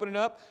Bible and open it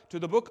up to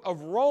the book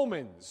of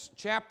Romans,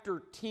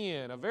 chapter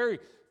 10, a very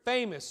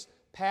famous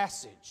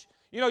passage.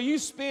 You know, you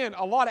spend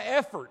a lot of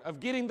effort of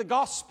getting the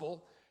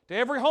gospel to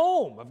every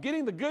home, of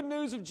getting the good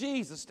news of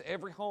Jesus to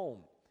every home.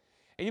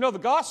 And you know, the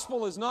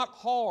gospel is not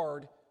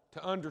hard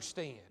to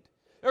understand.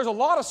 There's a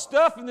lot of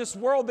stuff in this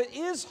world that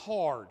is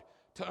hard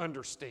to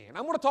understand.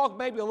 I'm going to talk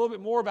maybe a little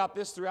bit more about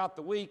this throughout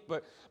the week,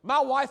 but my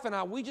wife and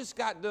I, we just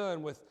got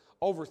done with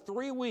over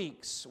 3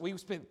 weeks. We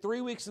spent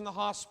 3 weeks in the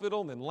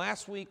hospital, and then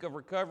last week of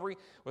recovery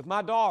with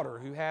my daughter,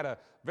 who had a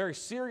very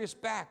serious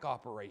back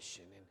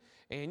operation.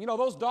 And you know,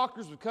 those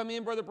doctors would come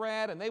in, Brother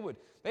Brad, and they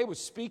would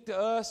speak to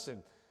us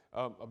and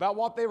about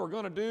what they were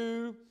going to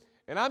do.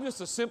 And I'm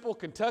just a simple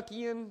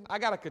Kentuckian. I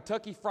got a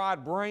Kentucky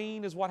fried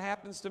brain is what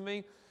happens to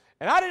me.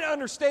 And I didn't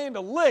understand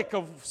a lick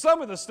of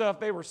some of the stuff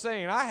they were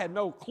saying. I had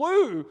no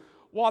clue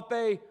what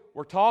they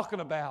were talking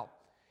about.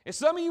 And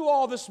some of you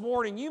all this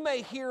morning, you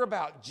may hear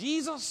about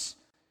Jesus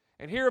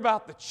and hear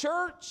about the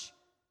church,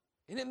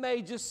 and it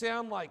may just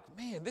sound like,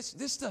 man, this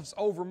stuff's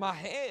over my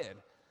head.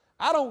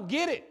 I don't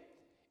get it.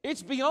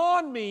 It's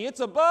beyond me.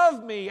 It's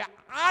above me.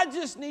 I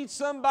just need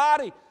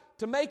somebody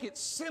to make it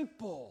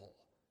simple.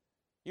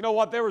 You know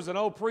what? There was an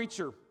old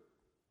preacher,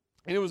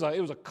 and it was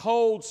a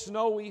cold,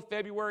 snowy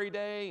February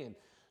day, and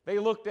they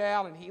looked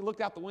out, and he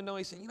looked out the window, and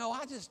he said, you know,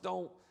 I just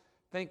don't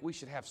think we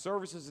should have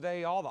services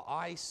today. All the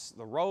ice,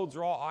 the roads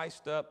are all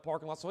iced up,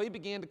 parking lots. So he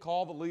began to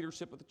call the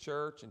leadership of the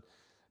church,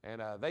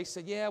 and they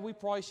said, yeah, we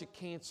probably should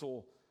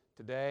cancel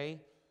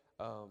today.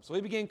 So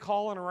he began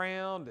calling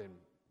around, and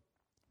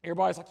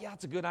everybody's like, yeah,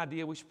 it's a good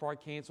idea. We should probably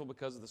cancel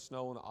because of the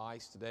snow and the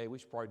ice today. We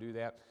should probably do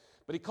that.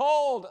 But he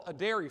called a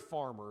dairy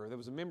farmer that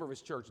was a member of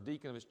his church, a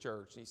deacon of his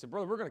church. And he said,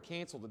 brother, we're going to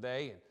cancel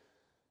today.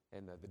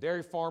 And the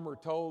dairy farmer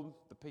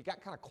he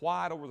got kind of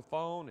quiet over the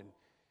phone, and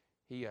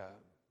he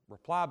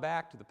replied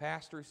back to the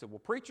pastor. He said, well,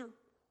 preacher,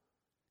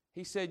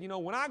 He said, you know,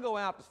 when I go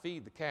out to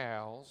feed the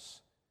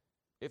cows,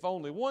 if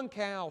only one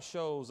cow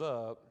shows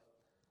up,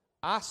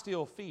 I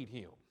still feed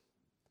him.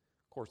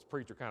 Of course, the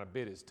preacher kind of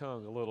bit his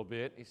tongue a little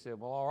bit. He said,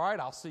 well, all right,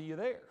 I'll see you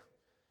there.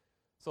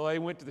 So they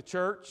went to the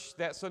church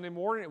that Sunday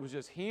morning. It was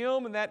just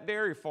him and that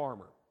dairy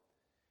farmer.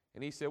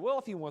 And he said, well,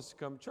 if he wants to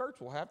come to church,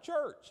 we'll have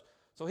church.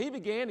 So he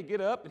began to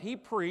get up and he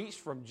preached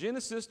from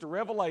Genesis to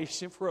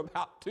Revelation for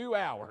about 2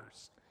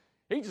 hours.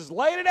 He just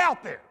laid it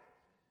out there.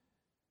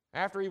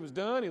 After he was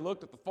done, he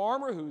looked at the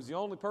farmer, who's the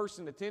only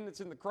person in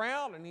attendance in the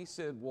crowd, and he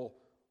said, well,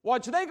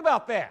 what'd you think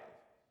about that?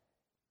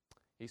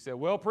 He said,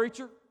 well,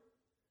 preacher,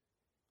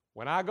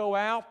 when I go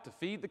out to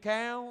feed the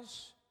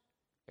cows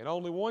and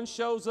only one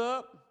shows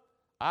up,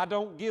 I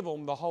don't give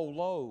them the whole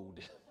load.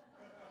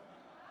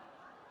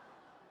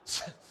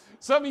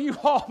 Some of you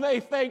all may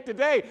think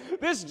today,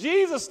 this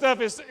Jesus stuff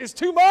is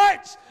too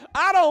much.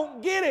 I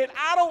don't get it.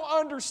 I don't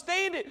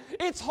understand it.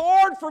 It's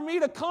hard for me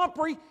to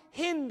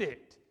comprehend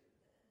it.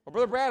 Well,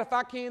 Brother Brad, if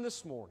I can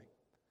this morning,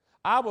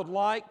 I would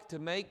like to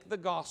make the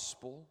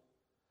gospel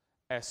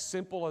as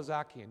simple as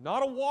I can.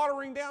 Not a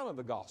watering down of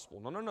the gospel.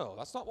 No.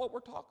 That's not what we're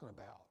talking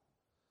about.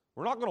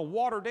 We're not going to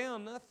water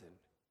down nothing.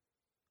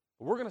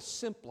 But we're going to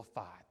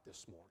simplify it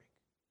this morning.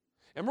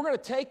 And we're going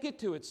to take it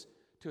to its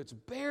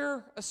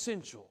bare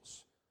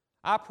essentials.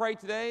 I pray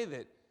today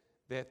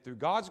that through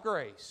God's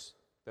grace,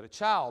 that a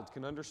child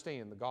can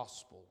understand the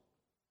gospel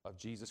of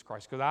Jesus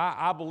Christ. Because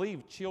I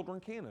believe children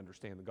can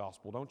understand the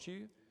gospel, don't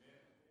you?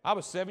 I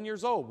was 7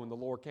 years old when the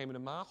Lord came into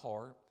my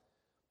heart.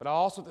 But I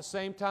also, at the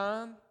same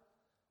time,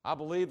 I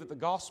believe that the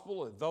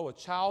gospel, though a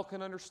child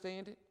can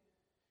understand it,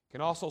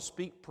 can also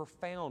speak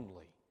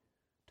profoundly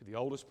to the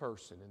oldest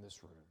person in this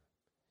room.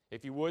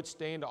 If you would,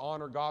 stand to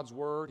honor God's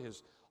word,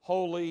 His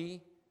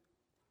holy,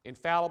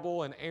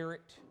 infallible, and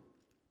inerrant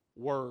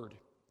word.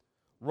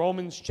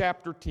 Romans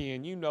chapter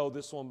 10, you know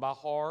this one by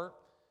heart,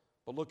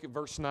 but look at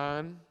verse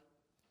 9.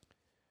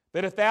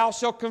 That if thou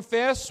shalt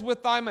confess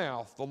with thy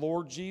mouth the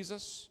Lord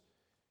Jesus,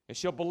 and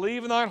shalt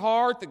believe in thine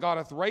heart that God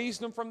hath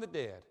raised him from the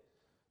dead,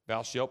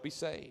 thou shalt be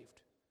saved.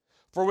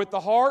 For with the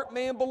heart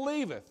man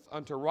believeth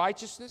unto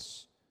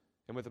righteousness,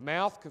 and with the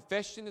mouth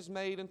confession is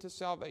made unto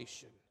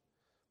salvation.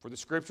 For the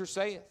Scripture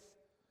saith,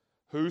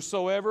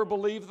 whosoever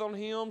believeth on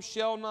him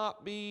shall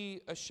not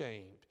be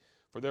ashamed.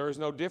 For there is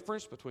no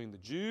difference between the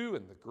Jew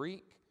and the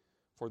Greek,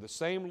 for the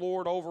same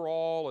Lord over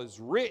all is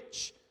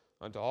rich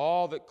unto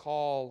all that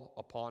call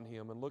upon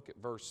him. And look at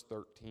verse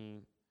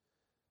 13.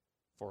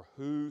 For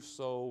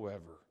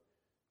whosoever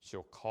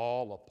shall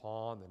call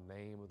upon the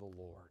name of the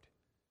Lord,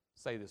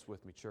 say this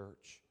with me,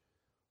 church,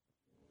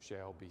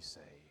 shall be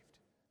saved.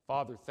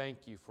 Father,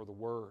 thank you for the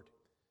word.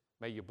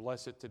 May you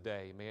bless it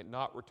today. May it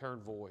not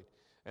return void.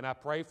 And I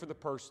pray for the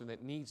person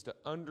that needs to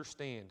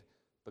understand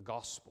the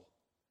gospel,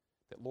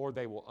 that, Lord,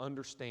 they will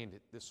understand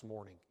it this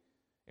morning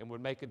and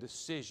would make a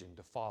decision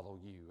to follow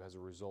you as a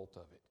result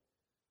of it.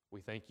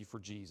 We thank you for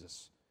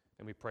Jesus,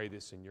 and we pray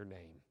this in your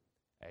name.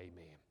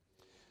 Amen.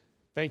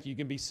 Thank you. You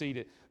can be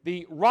seated.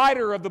 The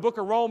writer of the book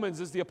of Romans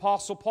is the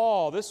Apostle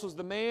Paul. This was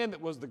the man that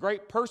was the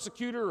great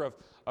persecutor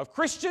of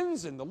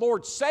Christians, and the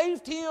Lord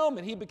saved him,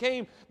 and he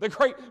became the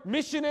great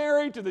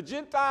missionary to the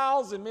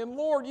Gentiles. And man,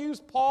 Lord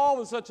used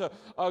Paul in such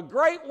a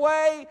great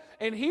way.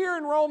 And here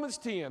in Romans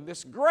 10,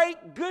 this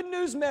great good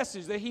news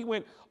message that he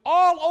went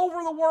all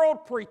over the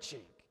world preaching.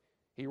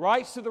 He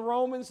writes to the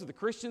Romans, to the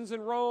Christians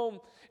in Rome,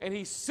 and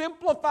he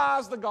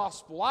simplifies the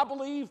gospel. I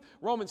believe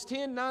Romans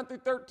 10, 9 through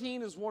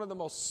 13 is one of the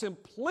most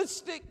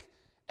simplistic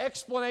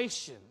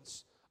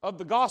explanations of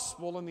the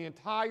gospel in the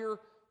entire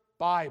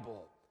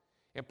Bible.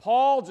 And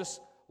Paul just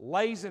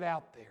lays it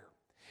out there.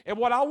 And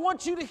what I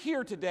want you to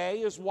hear today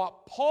is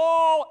what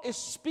Paul is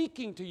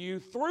speaking to you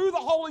through the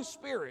Holy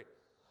Spirit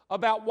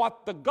about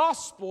what the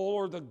gospel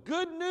or the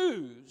good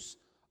news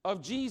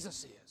of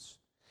Jesus is.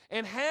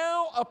 And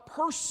how a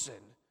person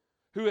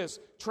who has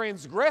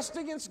transgressed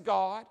against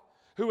God,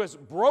 who has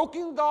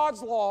broken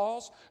God's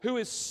laws, who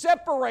is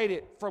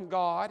separated from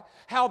God,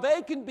 how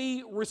they can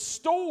be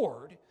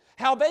restored,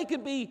 how they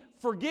can be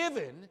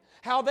forgiven,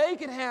 how they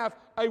can have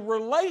a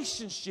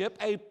relationship,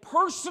 a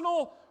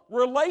personal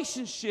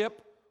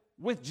relationship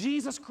with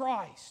Jesus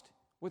Christ,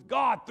 with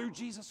God through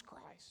Jesus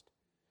Christ.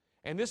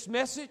 And this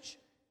message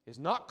is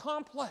not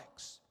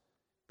complex.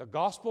 The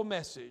gospel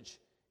message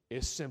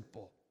is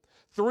simple.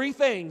 3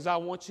 things I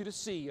want you to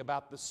see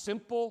about the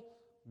simple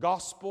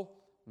gospel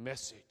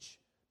message.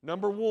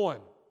 Number 1,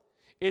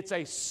 it's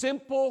a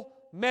simple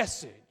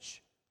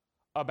message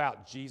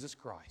about Jesus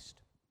Christ.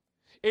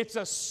 It's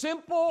a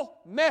simple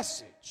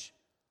message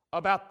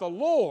about the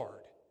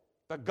Lord,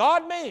 the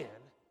God-man,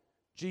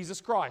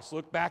 Jesus Christ.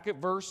 Look back at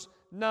verse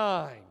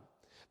 9.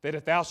 That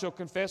if thou shalt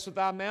confess with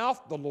thy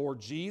mouth the Lord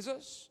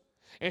Jesus,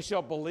 and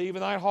shalt believe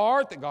in thy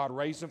heart that God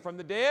raised him from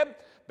the dead,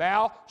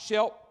 thou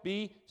shalt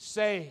be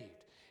saved.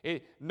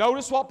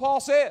 Notice what Paul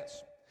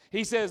says.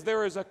 He says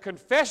there is a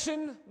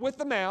confession with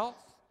the mouth,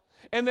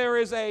 and there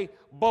is a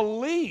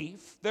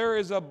belief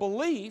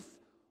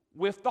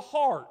with the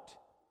heart.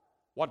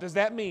 What does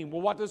that mean?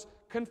 Well, what does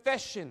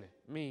confession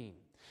mean?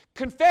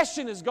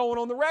 Confession is going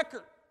on the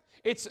record.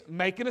 It's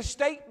making a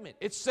statement.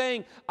 It's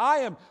saying, I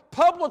am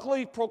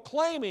publicly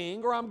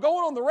proclaiming, or I'm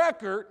going on the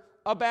record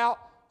about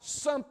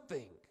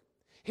something.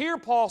 Here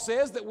Paul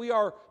says that we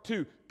are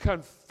to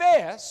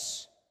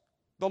confess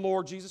the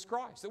Lord Jesus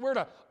Christ. That we're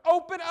to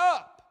open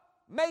up,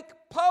 make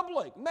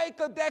public, make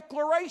a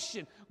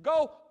declaration,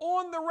 go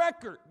on the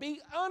record,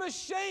 be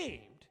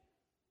unashamed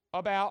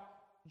about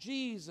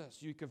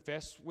Jesus. You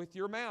confess with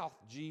your mouth,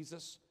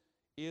 Jesus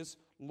is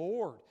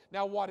Lord.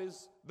 Now what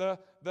is the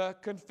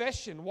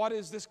confession? What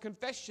is this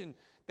confession?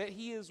 That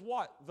He is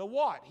what? The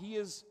what? He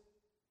is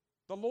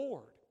the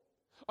Lord.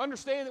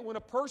 Understand that when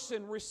a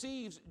person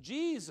receives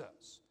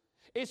Jesus,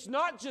 it's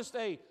not just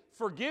a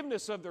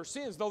forgiveness of their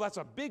sins, though that's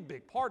a big,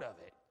 big part of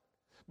it.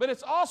 But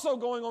it's also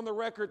going on the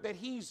record that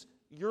He's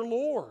your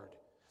Lord,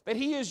 that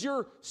He is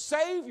your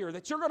Savior,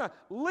 that you're going to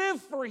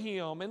live for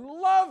Him and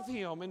love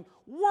Him and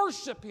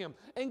worship Him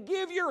and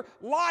give your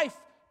life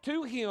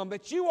to Him,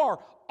 that you are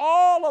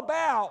all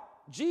about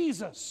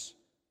Jesus,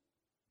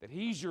 that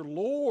He's your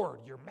Lord,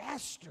 your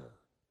Master,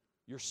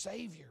 your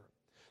Savior.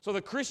 So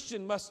the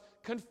Christian must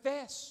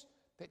confess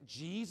that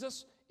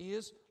Jesus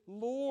is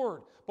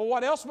Lord. But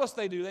what else must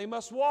they do? They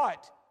must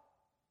what?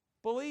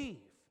 Believe.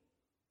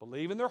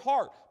 Believe in their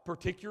heart.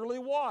 Particularly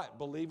what?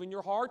 Believe in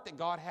your heart that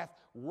God hath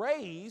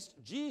raised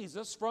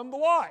Jesus from the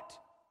what?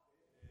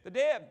 The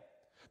dead.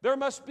 There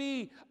must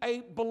be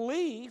a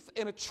belief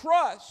and a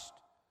trust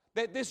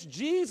that this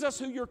Jesus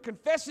who you're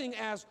confessing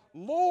as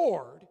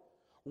Lord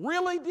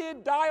really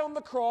did die on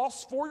the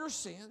cross for your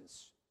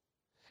sins,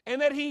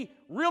 and that He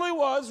really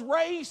was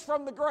raised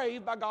from the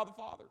grave by God the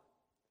Father.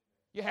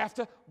 You have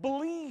to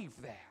believe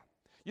that.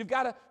 You've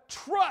got to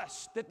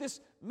trust that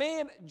this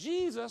man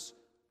Jesus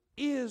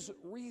is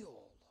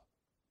real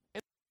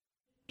and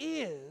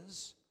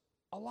is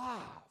alive.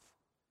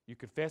 You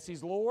confess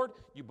He's Lord.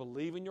 You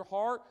believe in your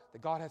heart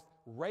that God hath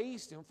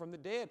raised Him from the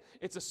dead.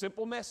 It's a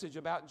simple message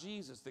about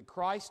Jesus, that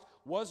Christ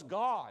was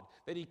God,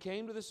 that He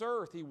came to this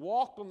earth. He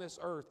walked on this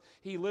earth.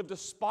 He lived a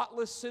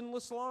spotless,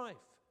 sinless life.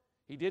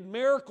 He did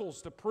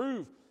miracles to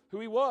prove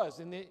who He was,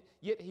 and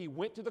yet He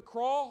went to the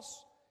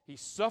cross. He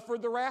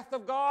suffered the wrath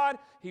of God.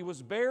 He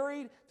was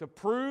buried to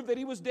prove that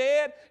He was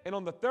dead. And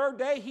on the third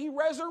day, He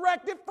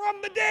resurrected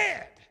from the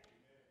dead.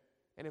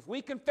 And if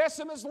we confess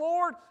Him as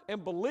Lord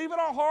and believe in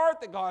our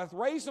heart that God hath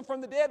raised Him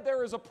from the dead,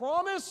 there is a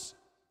promise.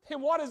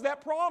 And what is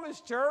that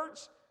promise, church?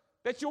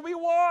 That you'll be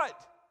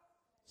what?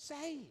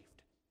 Saved.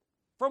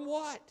 From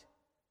what?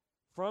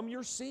 From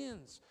your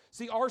sins.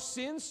 See, our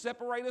sins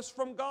separate us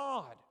from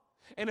God.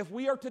 And if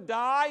we are to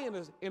die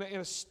in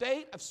a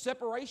state of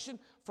separation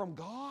from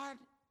God,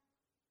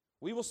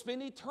 we will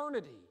spend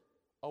eternity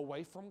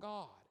away from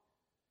God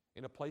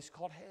in a place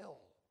called hell.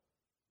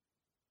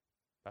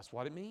 That's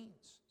what it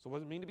means. So what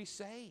does it mean to be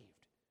saved?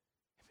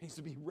 It means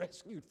to be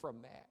rescued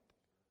from that.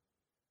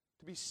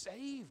 To be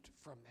saved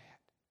from that.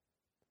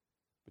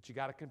 But you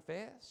got to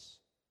confess,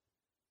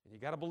 and you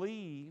got to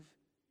believe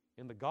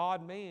in the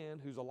God-man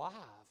who's alive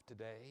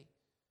today,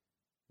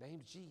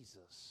 named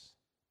Jesus.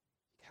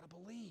 You got to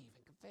believe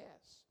and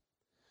confess.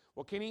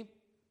 Well, Kenny,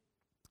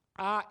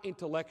 I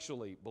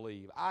intellectually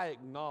believe, I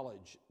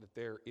acknowledge that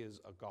there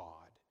is a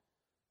God.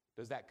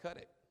 Does that cut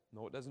it?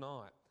 No, it does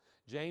not.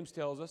 James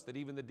tells us that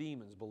even the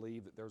demons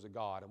believe that there's a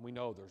God, and we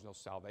know there's no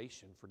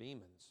salvation for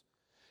demons.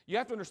 You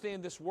have to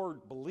understand this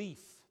word belief.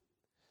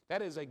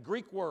 That is a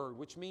Greek word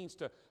which means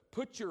to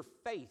put your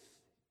faith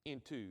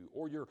into,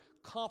 or your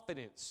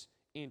confidence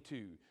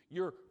into,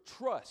 your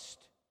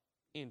trust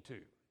into.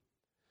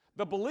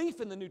 The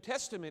belief in the New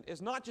Testament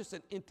is not just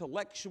an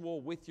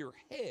intellectual with your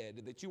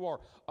head, that you are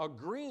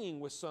agreeing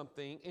with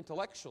something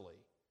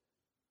intellectually,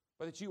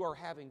 but that you are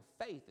having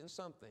faith in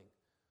something.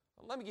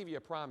 Let me give you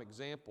a prime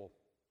example.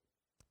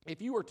 If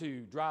you were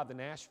to drive to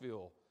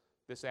Nashville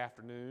this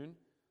afternoon,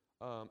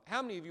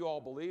 how many of you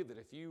all believe that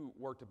if you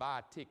were to buy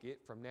a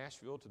ticket from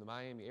Nashville to the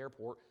Miami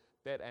airport,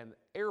 that an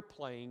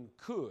airplane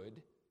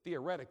could,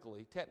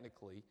 theoretically,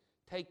 technically,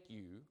 take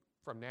you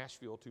from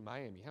Nashville to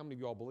Miami? How many of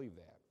you all believe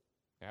that?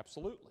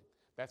 Absolutely.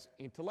 That's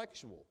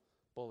intellectual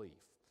belief.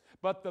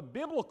 But the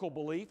biblical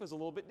belief is a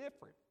little bit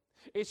different.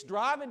 It's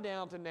driving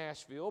down to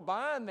Nashville,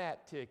 buying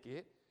that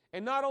ticket,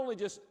 and not only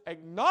just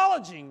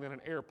acknowledging that an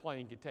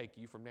airplane could take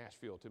you from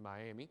Nashville to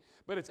Miami,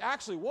 but it's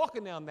actually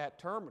walking down that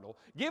terminal,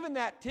 giving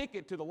that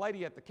ticket to the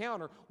lady at the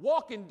counter,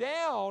 walking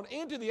down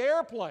into the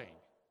airplane,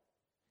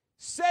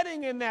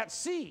 sitting in that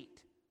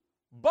seat,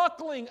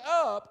 buckling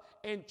up,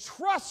 and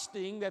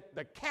trusting that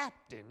the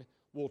captain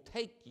will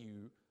take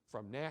you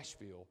from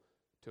Nashville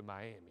to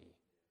Miami.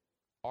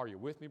 Are you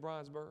with me,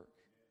 Bryansburg?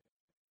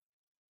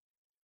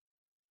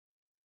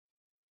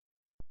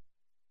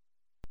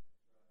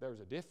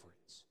 There's a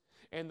difference.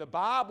 And the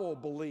Bible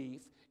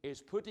belief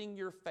is putting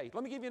your faith.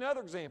 Let me give you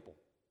another example.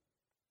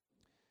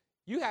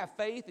 You have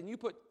faith, and you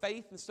put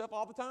faith in stuff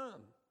all the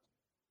time.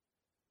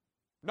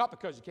 Not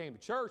because you came to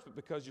church, but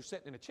because you're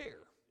sitting in a chair.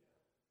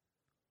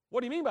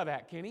 What do you mean by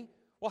that, Kenny?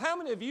 Well, how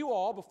many of you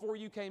all, before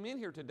you came in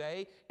here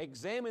today,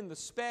 examined the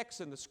specs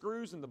and the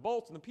screws and the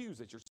bolts and the pews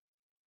that you're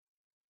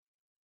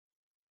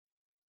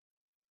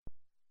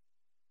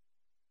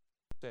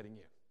setting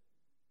in?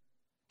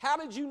 How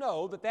did you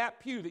know that that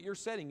pew that you're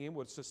sitting in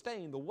would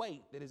sustain the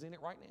weight that is in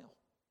it right now?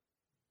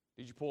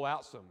 Did you pull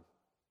out some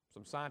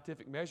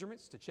scientific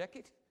measurements to check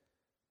it?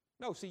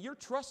 No, see, you're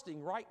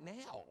trusting right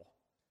now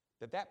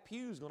that that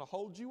pew is going to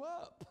hold you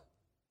up.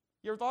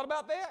 You ever thought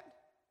about that?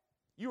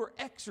 You are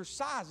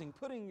exercising,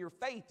 putting your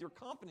faith, your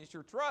confidence,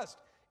 your trust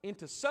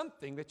into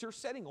something that you're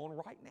sitting on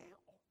right now.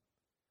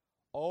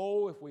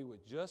 Oh, if we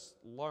would just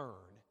learn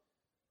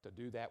to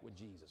do that with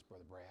Jesus,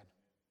 Brother Brad.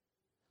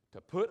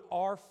 To put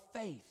our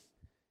faith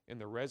in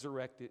the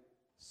resurrected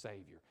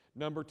Savior.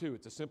 Number two,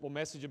 it's a simple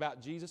message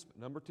about Jesus, but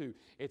number two,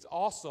 it's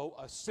also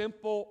a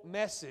simple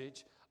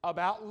message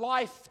about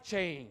life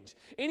change.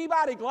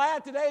 Anybody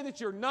glad today that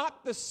you're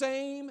not the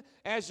same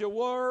as you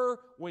were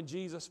when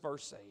Jesus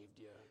first saved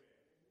you?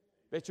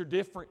 That you're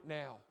different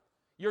now.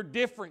 You're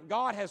different.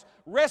 God has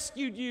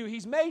rescued you.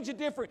 He's made you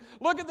different.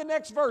 Look at the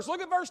next verse.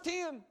 Look at verse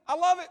 10. I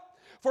love it.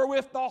 For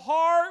with the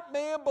heart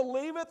man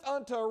believeth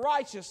unto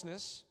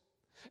righteousness,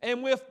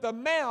 and with the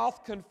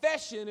mouth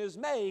confession is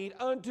made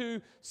unto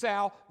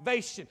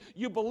salvation.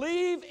 You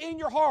believe in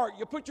your heart.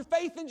 You put your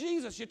faith in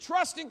Jesus. You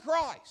trust in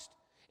Christ.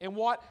 And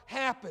what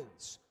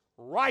happens?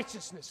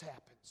 Righteousness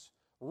happens.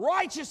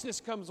 Righteousness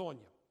comes on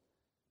you.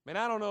 Man,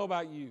 I don't know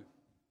about you,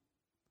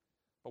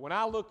 but when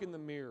I look in the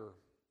mirror,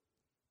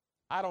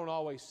 I don't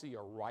always see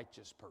a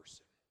righteous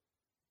person.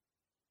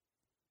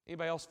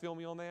 Anybody else feel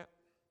me on that?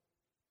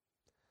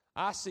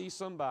 I see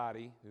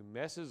somebody who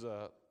messes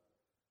up,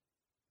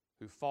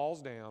 who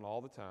falls down all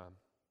the time,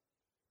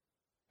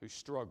 who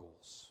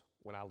struggles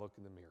when I look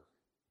in the mirror.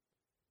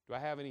 Do I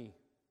have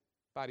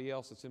anybody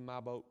else that's in my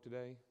boat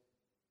today?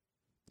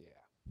 Yeah.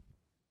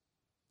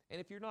 And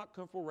if you're not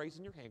comfortable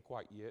raising your hand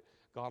quite yet,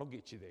 God will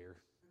get you there.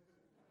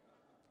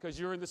 Because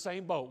you're in the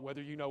same boat,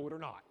 whether you know it or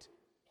not.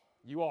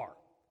 You are.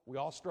 We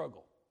all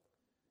struggle.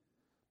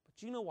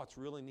 But you know what's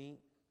really neat?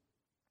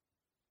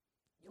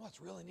 You know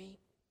what's really neat?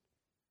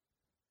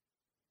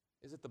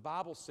 Is that the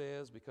Bible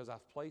says, because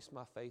I've placed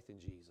my faith in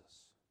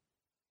Jesus,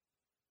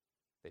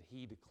 that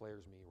He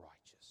declares me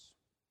righteous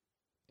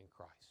in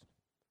Christ.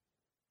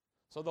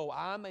 So though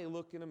I may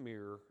look in a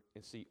mirror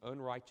and see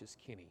unrighteous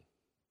Kenny,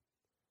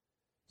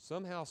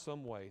 somehow,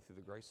 some way, through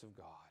the grace of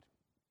God,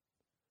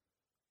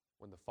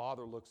 when the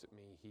Father looks at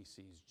me, He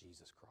sees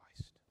Jesus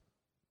Christ.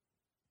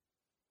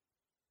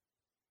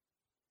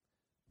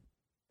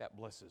 That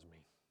blesses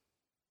me.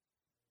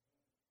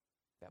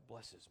 That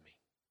blesses me.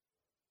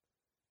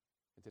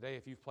 And today,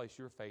 if you've placed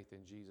your faith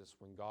in Jesus,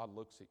 when God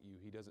looks at you,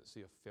 He doesn't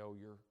see a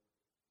failure.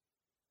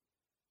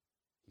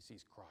 He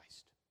sees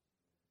Christ.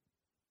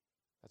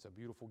 That's a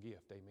beautiful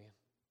gift, amen.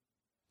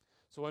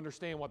 So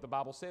understand what the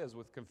Bible says.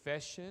 With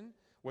confession,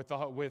 with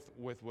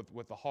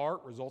the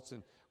heart results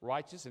in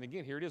righteousness. And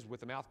again, here it is, with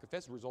the mouth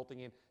confession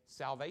resulting in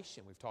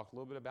salvation. We've talked a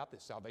little bit about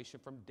this. Salvation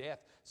from death,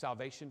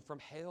 salvation from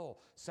hell,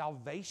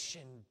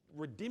 salvation,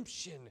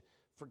 redemption,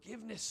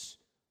 forgiveness,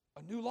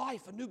 a new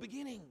life, a new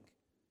beginning.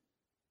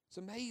 It's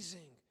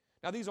amazing.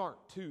 Now, these aren't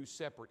two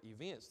separate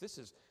events. This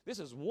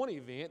is one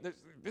event.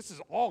 This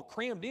is all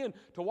crammed in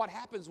to what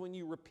happens when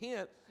you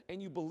repent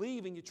and you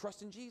believe and you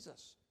trust in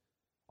Jesus.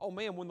 Oh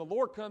man, when the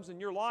Lord comes in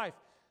your life,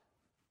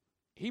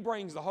 He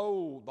brings the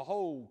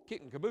whole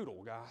kit and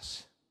caboodle,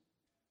 guys.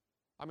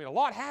 I mean, a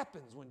lot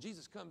happens when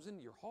Jesus comes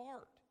into your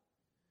heart.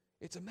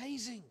 It's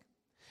amazing.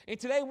 And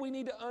today we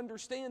need to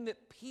understand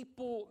that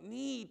people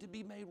need to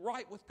be made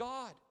right with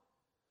God.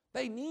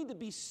 They need to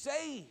be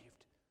saved.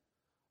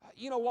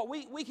 You know what?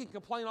 We can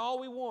complain all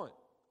we want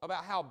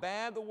about how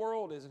bad the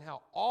world is and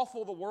how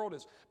awful the world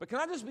is. But can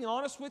I just be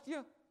honest with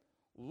you?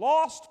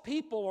 Lost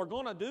people are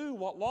going to do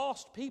what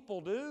lost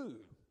people do.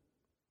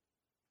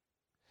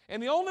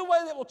 And the only way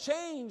that will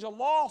change a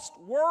lost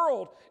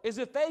world is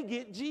if they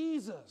get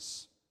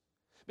Jesus.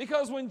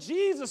 Because when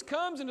Jesus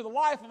comes into the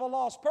life of a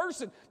lost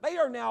person, they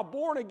are now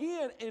born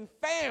again and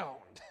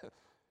found.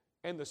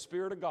 And the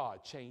Spirit of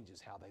God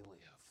changes how they live.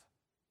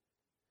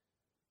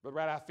 But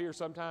right, I fear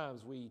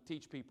sometimes we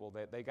teach people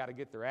that they got to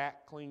get their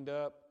act cleaned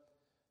up.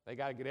 They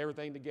got to get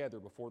everything together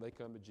before they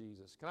come to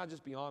Jesus. Can I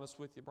just be honest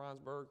with you,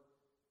 Brownsburg?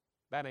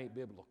 That ain't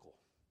biblical.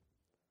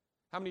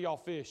 How many of y'all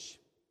fish?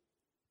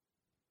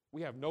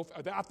 We have no,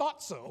 I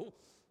thought so.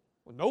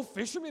 Well, no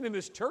fishermen in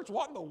this church?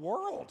 What in the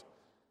world?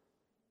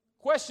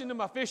 Question to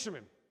my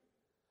fishermen.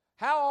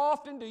 How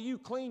often do you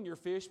clean your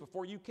fish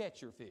before you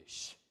catch your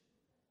fish?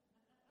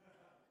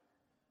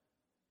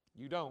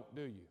 You don't,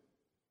 do you?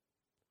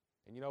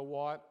 And you know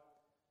what?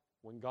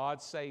 When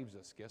God saves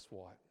us, guess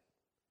what?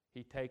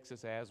 He takes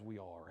us as we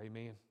are.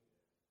 Amen?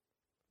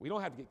 We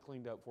don't have to get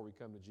cleaned up before we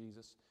come to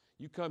Jesus.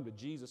 You come to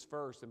Jesus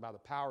first, and by the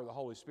power of the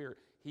Holy Spirit,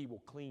 He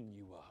will clean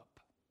you up.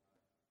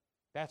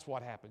 That's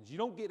what happens. You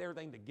don't get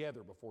everything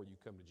together before you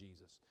come to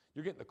Jesus.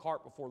 You're getting the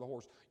cart before the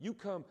horse. You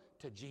come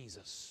to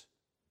Jesus,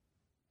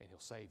 and He'll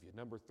save you.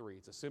 Number 3,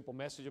 it's a simple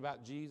message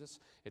about Jesus.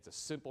 It's a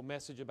simple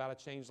message about a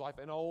changed life.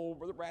 And oh,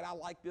 Brother Brad, I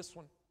like this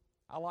one.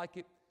 I like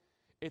it.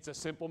 It's a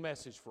simple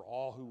message for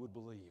all who would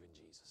believe in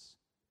Jesus.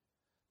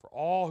 For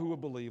all who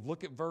would believe.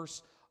 Look at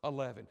verse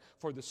 11.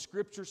 For the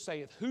Scripture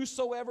saith,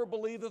 whosoever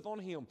believeth on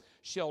him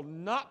shall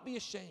not be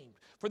ashamed.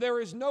 For there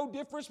is no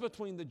difference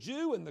between the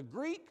Jew and the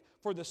Greek,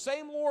 for the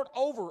same Lord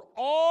over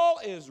all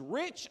is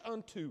rich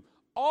unto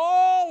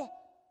all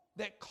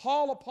that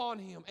call upon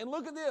him. And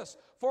look at this.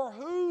 For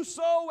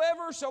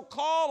whosoever shall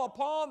call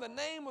upon the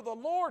name of the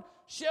Lord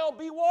shall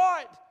be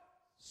what?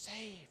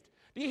 Saved.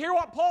 Do you hear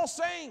what Paul's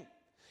saying?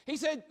 He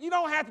said, you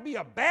don't have to be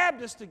a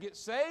Baptist to get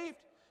saved.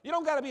 You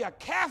don't got to be a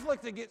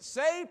Catholic to get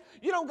saved.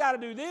 You don't got to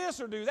do this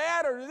or do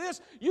that or do this.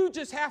 You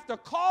just have to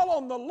call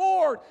on the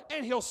Lord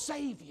and He'll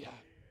save you.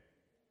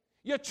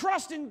 You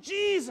trust in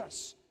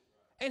Jesus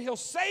and He'll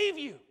save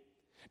you.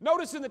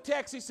 Notice in the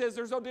text he says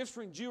there's no difference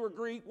between Jew or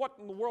Greek. What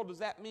in the world does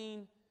that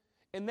mean?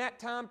 In that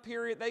time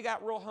period, they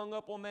got real hung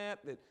up on that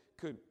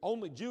could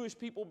only Jewish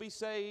people be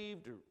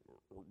saved,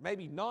 or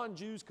maybe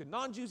non-Jews. Could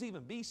non-Jews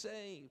even be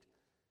saved?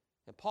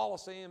 And Paul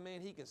is saying,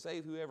 man, he can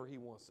save whoever he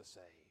wants to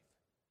save.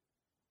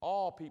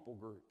 All people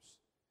groups.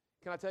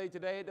 Can I tell you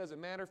today, it doesn't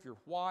matter if you're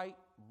white,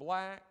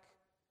 black,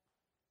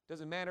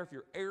 doesn't matter if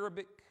you're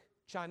Arabic,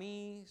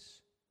 Chinese,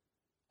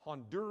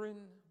 Honduran,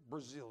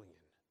 Brazilian,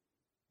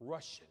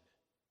 Russian.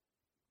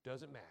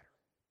 Doesn't matter.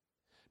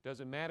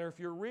 Doesn't matter if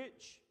you're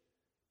rich.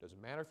 Doesn't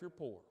matter if you're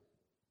poor.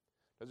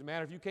 Doesn't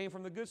matter if you came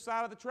from the good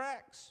side of the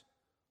tracks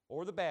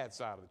or the bad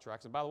side of the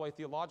tracks. And by the way,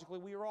 theologically,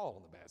 we are all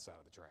on the bad side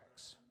of the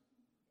tracks.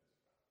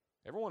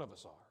 Every one of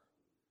us are.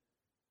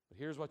 But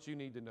here's what you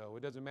need to know.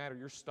 It doesn't matter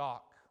your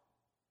stock.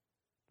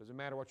 It doesn't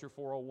matter what your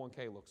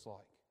 401k looks like.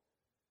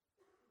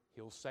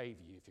 He'll save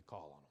you if you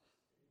call on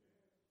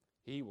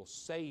Him. He will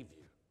save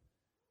you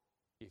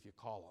if you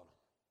call on Him.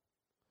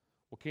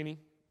 Well, Kenny,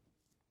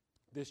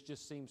 this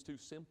just seems too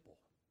simple.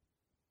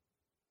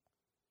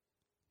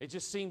 It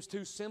just seems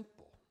too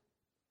simple.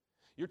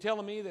 You're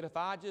telling me that if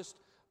I just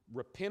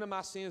repent of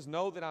my sins,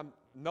 know that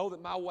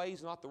my way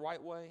is not the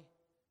right way,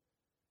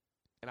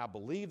 and I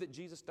believe that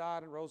Jesus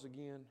died and rose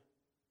again,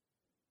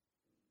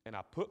 and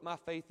I put my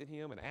faith in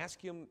Him and ask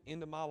Him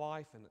into my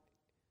life, and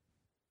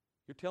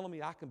you're telling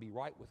me I can be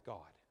right with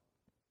God?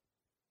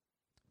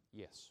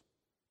 Yes.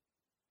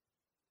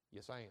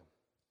 Yes, I am.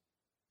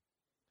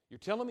 You're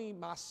telling me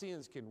my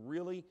sins can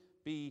really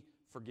be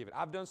forgiven.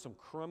 I've done some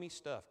crummy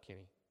stuff,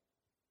 Kenny.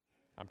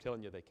 I'm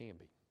telling you they can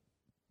be.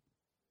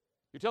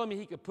 You're telling me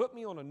He could put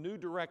me on a new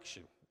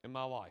direction in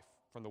my life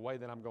from the way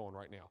that I'm going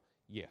right now?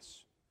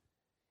 Yes.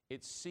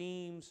 It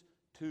seems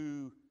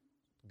too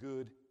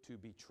good to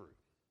be true.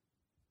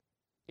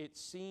 It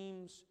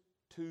seems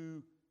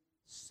too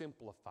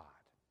simplified.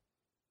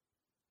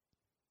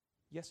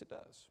 Yes, it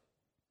does.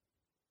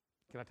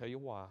 Can I tell you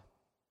why?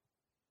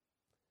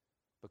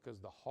 Because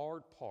the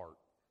hard part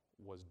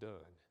was done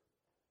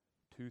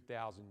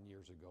 2,000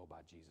 years ago by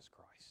Jesus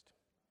Christ.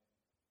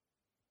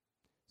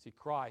 See,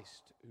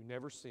 Christ, who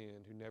never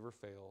sinned, who never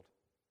failed,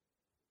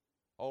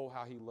 oh,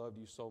 how He loved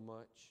you so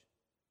much.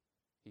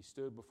 He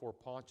stood before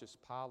Pontius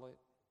Pilate.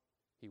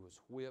 He was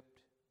whipped.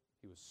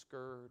 He was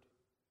scourged.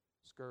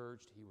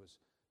 He was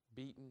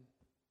beaten.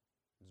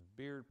 His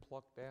beard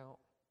plucked out.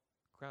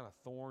 Crown of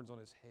thorns on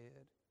His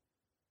head.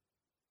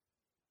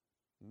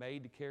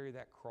 Made to carry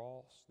that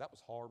cross. That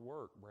was hard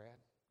work, Brad.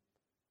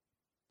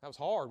 That was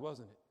hard,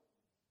 wasn't it?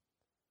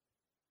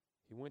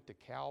 He went to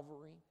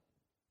Calvary,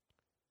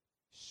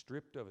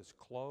 stripped of His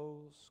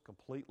clothes,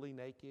 completely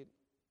naked.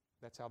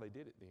 That's how they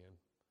did it then.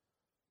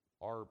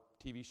 Our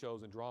TV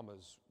shows and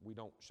dramas, we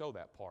don't show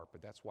that part,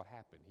 but that's what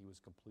happened. He was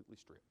completely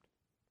stripped.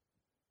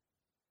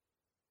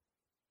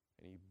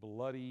 And his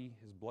bloody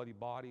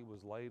body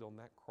was laid on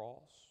that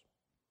cross.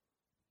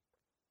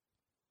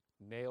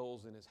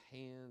 Nails in His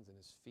hands and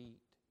His feet.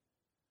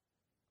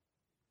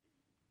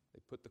 They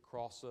put the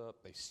cross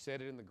up. They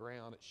set it in the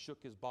ground. It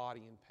shook His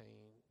body in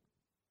pain.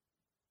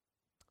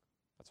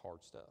 That's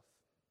hard stuff.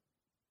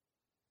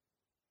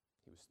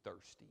 He was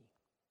thirsty.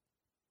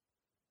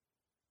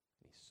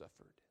 And He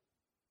suffered.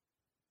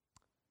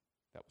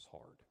 That was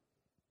hard.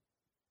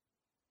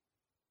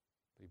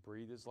 But He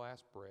breathed His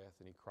last breath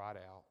and He cried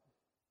out,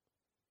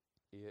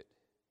 "It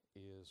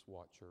is"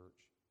 what,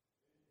 church?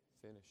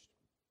 Finished.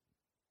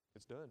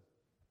 It's done.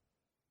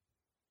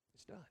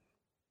 It's done.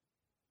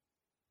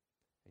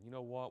 And you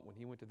know what? When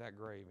He went to that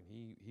grave,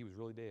 and he was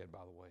really dead,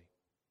 by the way.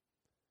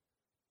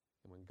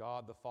 And when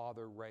God the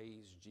Father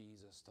raised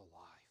Jesus to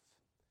life,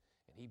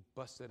 and He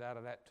busted out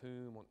of that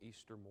tomb on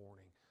Easter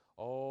morning,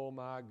 oh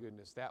my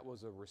goodness, that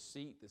was a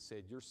receipt that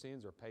said your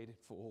sins are paid in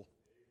full.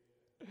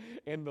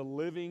 And the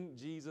living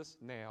Jesus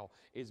now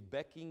is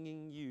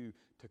beckoning you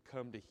to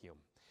come to Him.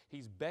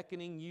 He's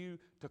beckoning you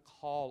to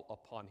call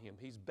upon Him.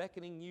 He's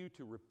beckoning you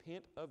to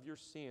repent of your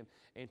sin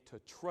and to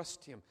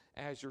trust Him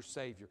as your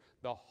Savior.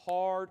 The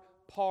hard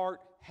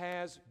part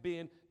has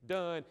been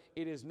done.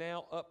 It is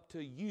now up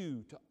to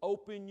you to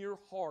open your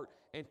heart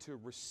and to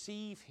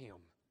receive Him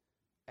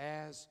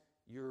as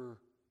your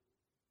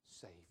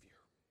Savior.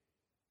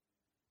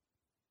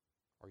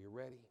 Are you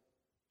ready?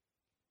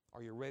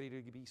 Are you ready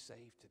to be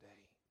saved today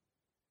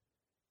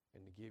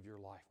and to give your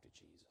life to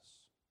Jesus?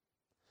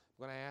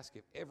 I'm going to ask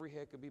if every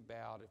head could be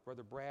bowed, if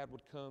Brother Brad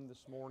would come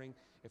this morning,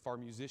 if our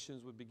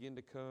musicians would begin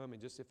to come,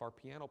 and just if our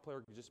piano player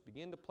could just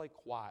begin to play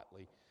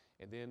quietly,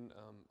 and then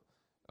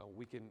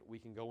we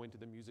can go into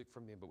the music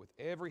from them. But with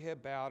every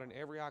head bowed and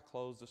every eye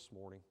closed this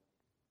morning,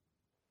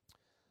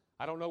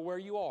 I don't know where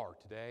you are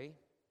today.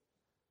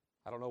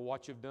 I don't know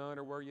what you've done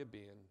or where you've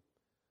been,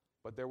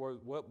 but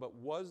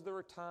was there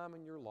a time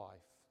in your life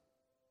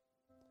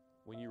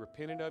when you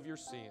repented of your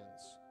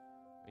sins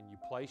and you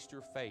placed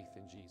your faith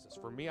in Jesus?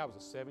 For me, I was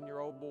a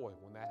 7-year-old boy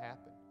when that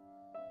happened.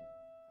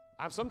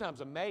 I'm sometimes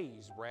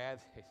amazed, Brad,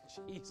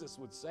 that Jesus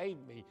would save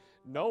me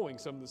knowing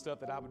some of the stuff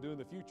that I would do in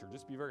the future.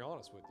 Just to be very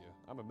honest with you.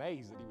 I'm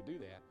amazed that He would do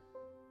that.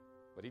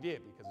 But He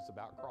did, because it's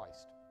about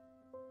Christ.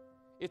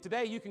 If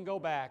today you can go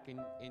back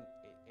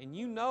and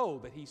you know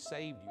that He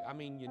saved you. I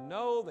mean, you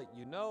know that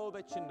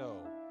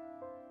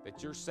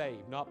you're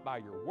saved, not by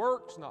your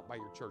works, not by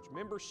your church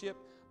membership,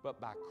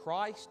 but by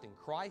Christ and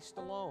Christ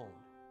alone.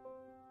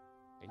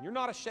 And you're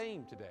not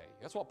ashamed today.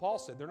 That's what Paul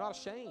said. They're not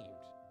ashamed.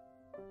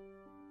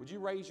 Would you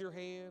raise your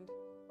hand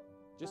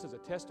just as a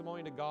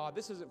testimony to God?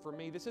 This isn't for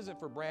me. This isn't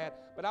for Brad.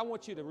 But I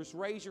want you to just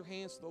raise your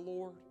hands to the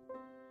Lord.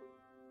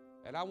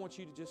 And I want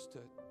you to just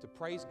to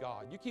praise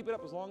God. You keep it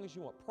up as long as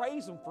you want.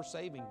 Praise Him for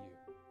saving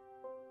you.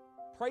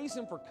 Praise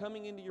Him for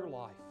coming into your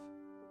life.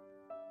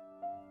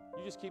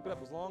 You just keep it up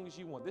as long as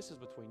you want. This is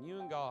between you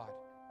and God.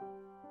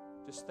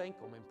 Just thank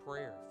Him in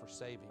prayer for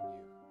saving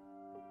you.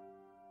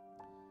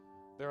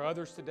 There are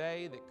others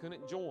today that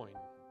couldn't join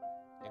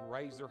and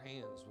raise their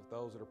hands with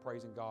those that are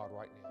praising God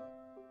right now.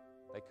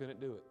 They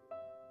couldn't do it.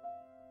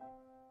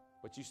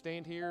 But you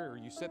stand here or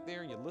you sit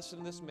there and you listen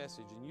to this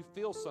message and you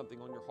feel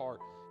something on your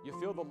heart. You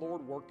feel the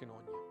Lord working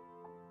on you.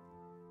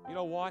 You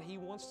know what? He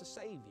wants to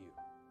save you.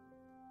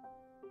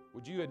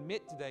 Would you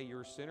admit today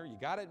you're a sinner? You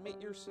got to admit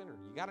you're a sinner.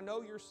 You got to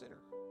know you're a sinner.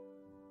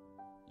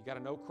 You got to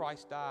know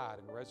Christ died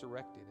and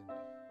resurrected and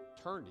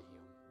turn to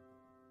Him.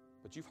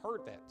 But you've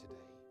heard that today.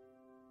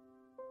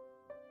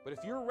 But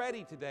if you're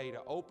ready today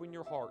to open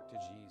your heart to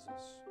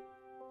Jesus,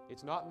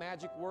 it's not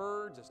magic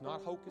words, it's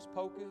not hocus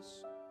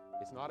pocus,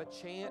 it's not a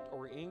chant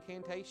or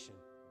incantation.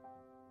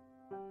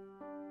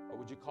 But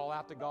would you call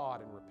out to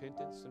God in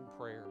repentance and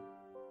prayer,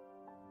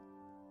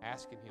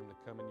 asking Him to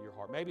come into your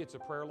heart? Maybe it's a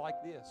prayer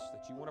like this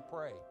that you want to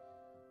pray.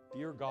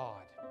 Dear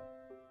God,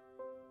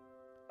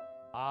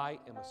 I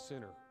am a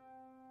sinner.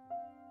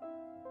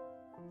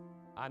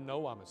 I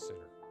know I'm a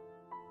sinner.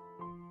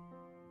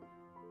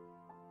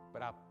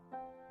 But I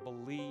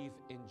believe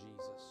in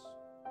Jesus.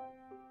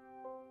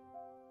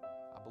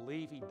 I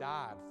believe He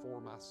died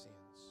for my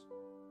sins.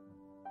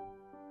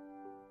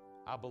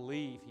 I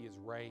believe He is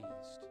raised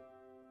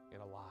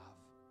and alive.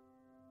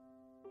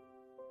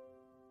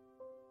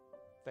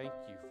 Thank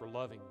you for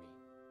loving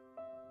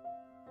me.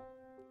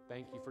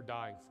 Thank you for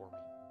dying for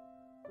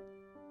me.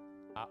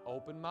 I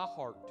open my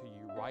heart to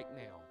you right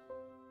now.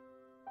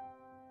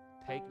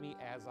 Take me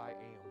as I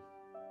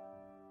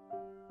am.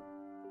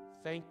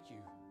 Thank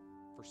you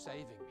for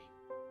saving me.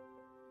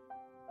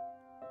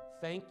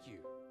 Thank you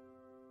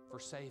for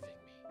saving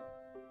me.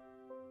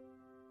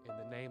 In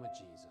the name of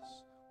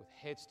Jesus, with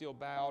head still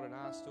bowed and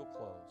eyes still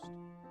closed.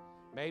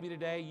 Maybe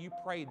today you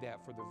prayed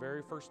that for the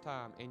very first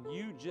time and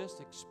you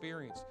just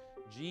experienced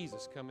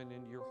Jesus coming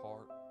into your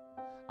heart.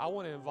 I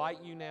want to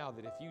invite you now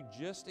that if you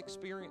just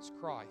experienced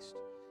Christ,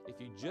 if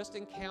you just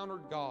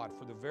encountered God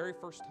for the very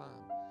first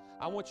time,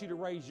 I want you to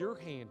raise your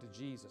hand to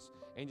Jesus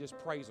and just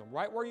praise Him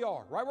right where you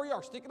are. Right where you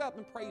are. Stick it up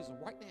and praise Him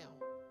right now.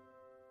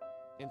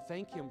 And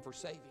thank Him for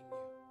saving you.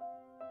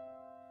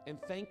 And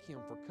thank Him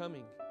for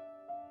coming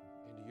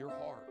into your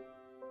heart.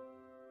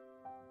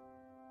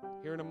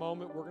 Here in a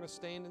moment, we're going to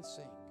stand and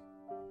sing.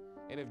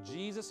 And if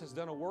Jesus has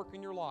done a work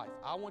in your life,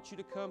 I want you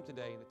to come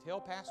today and to tell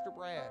Pastor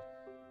Brad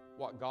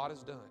what God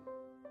has done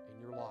in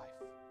your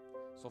life.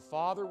 So,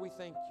 Father, we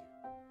thank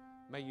you.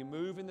 May you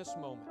move in this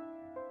moment.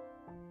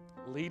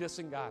 Lead us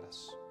and guide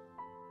us.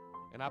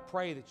 And I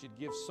pray that you'd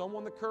give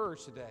someone the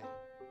courage today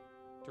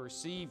to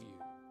receive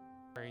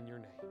you in your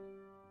name.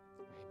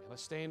 Amen.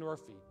 Let's stand to our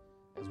feet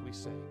as we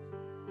sing.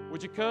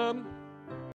 Would you come?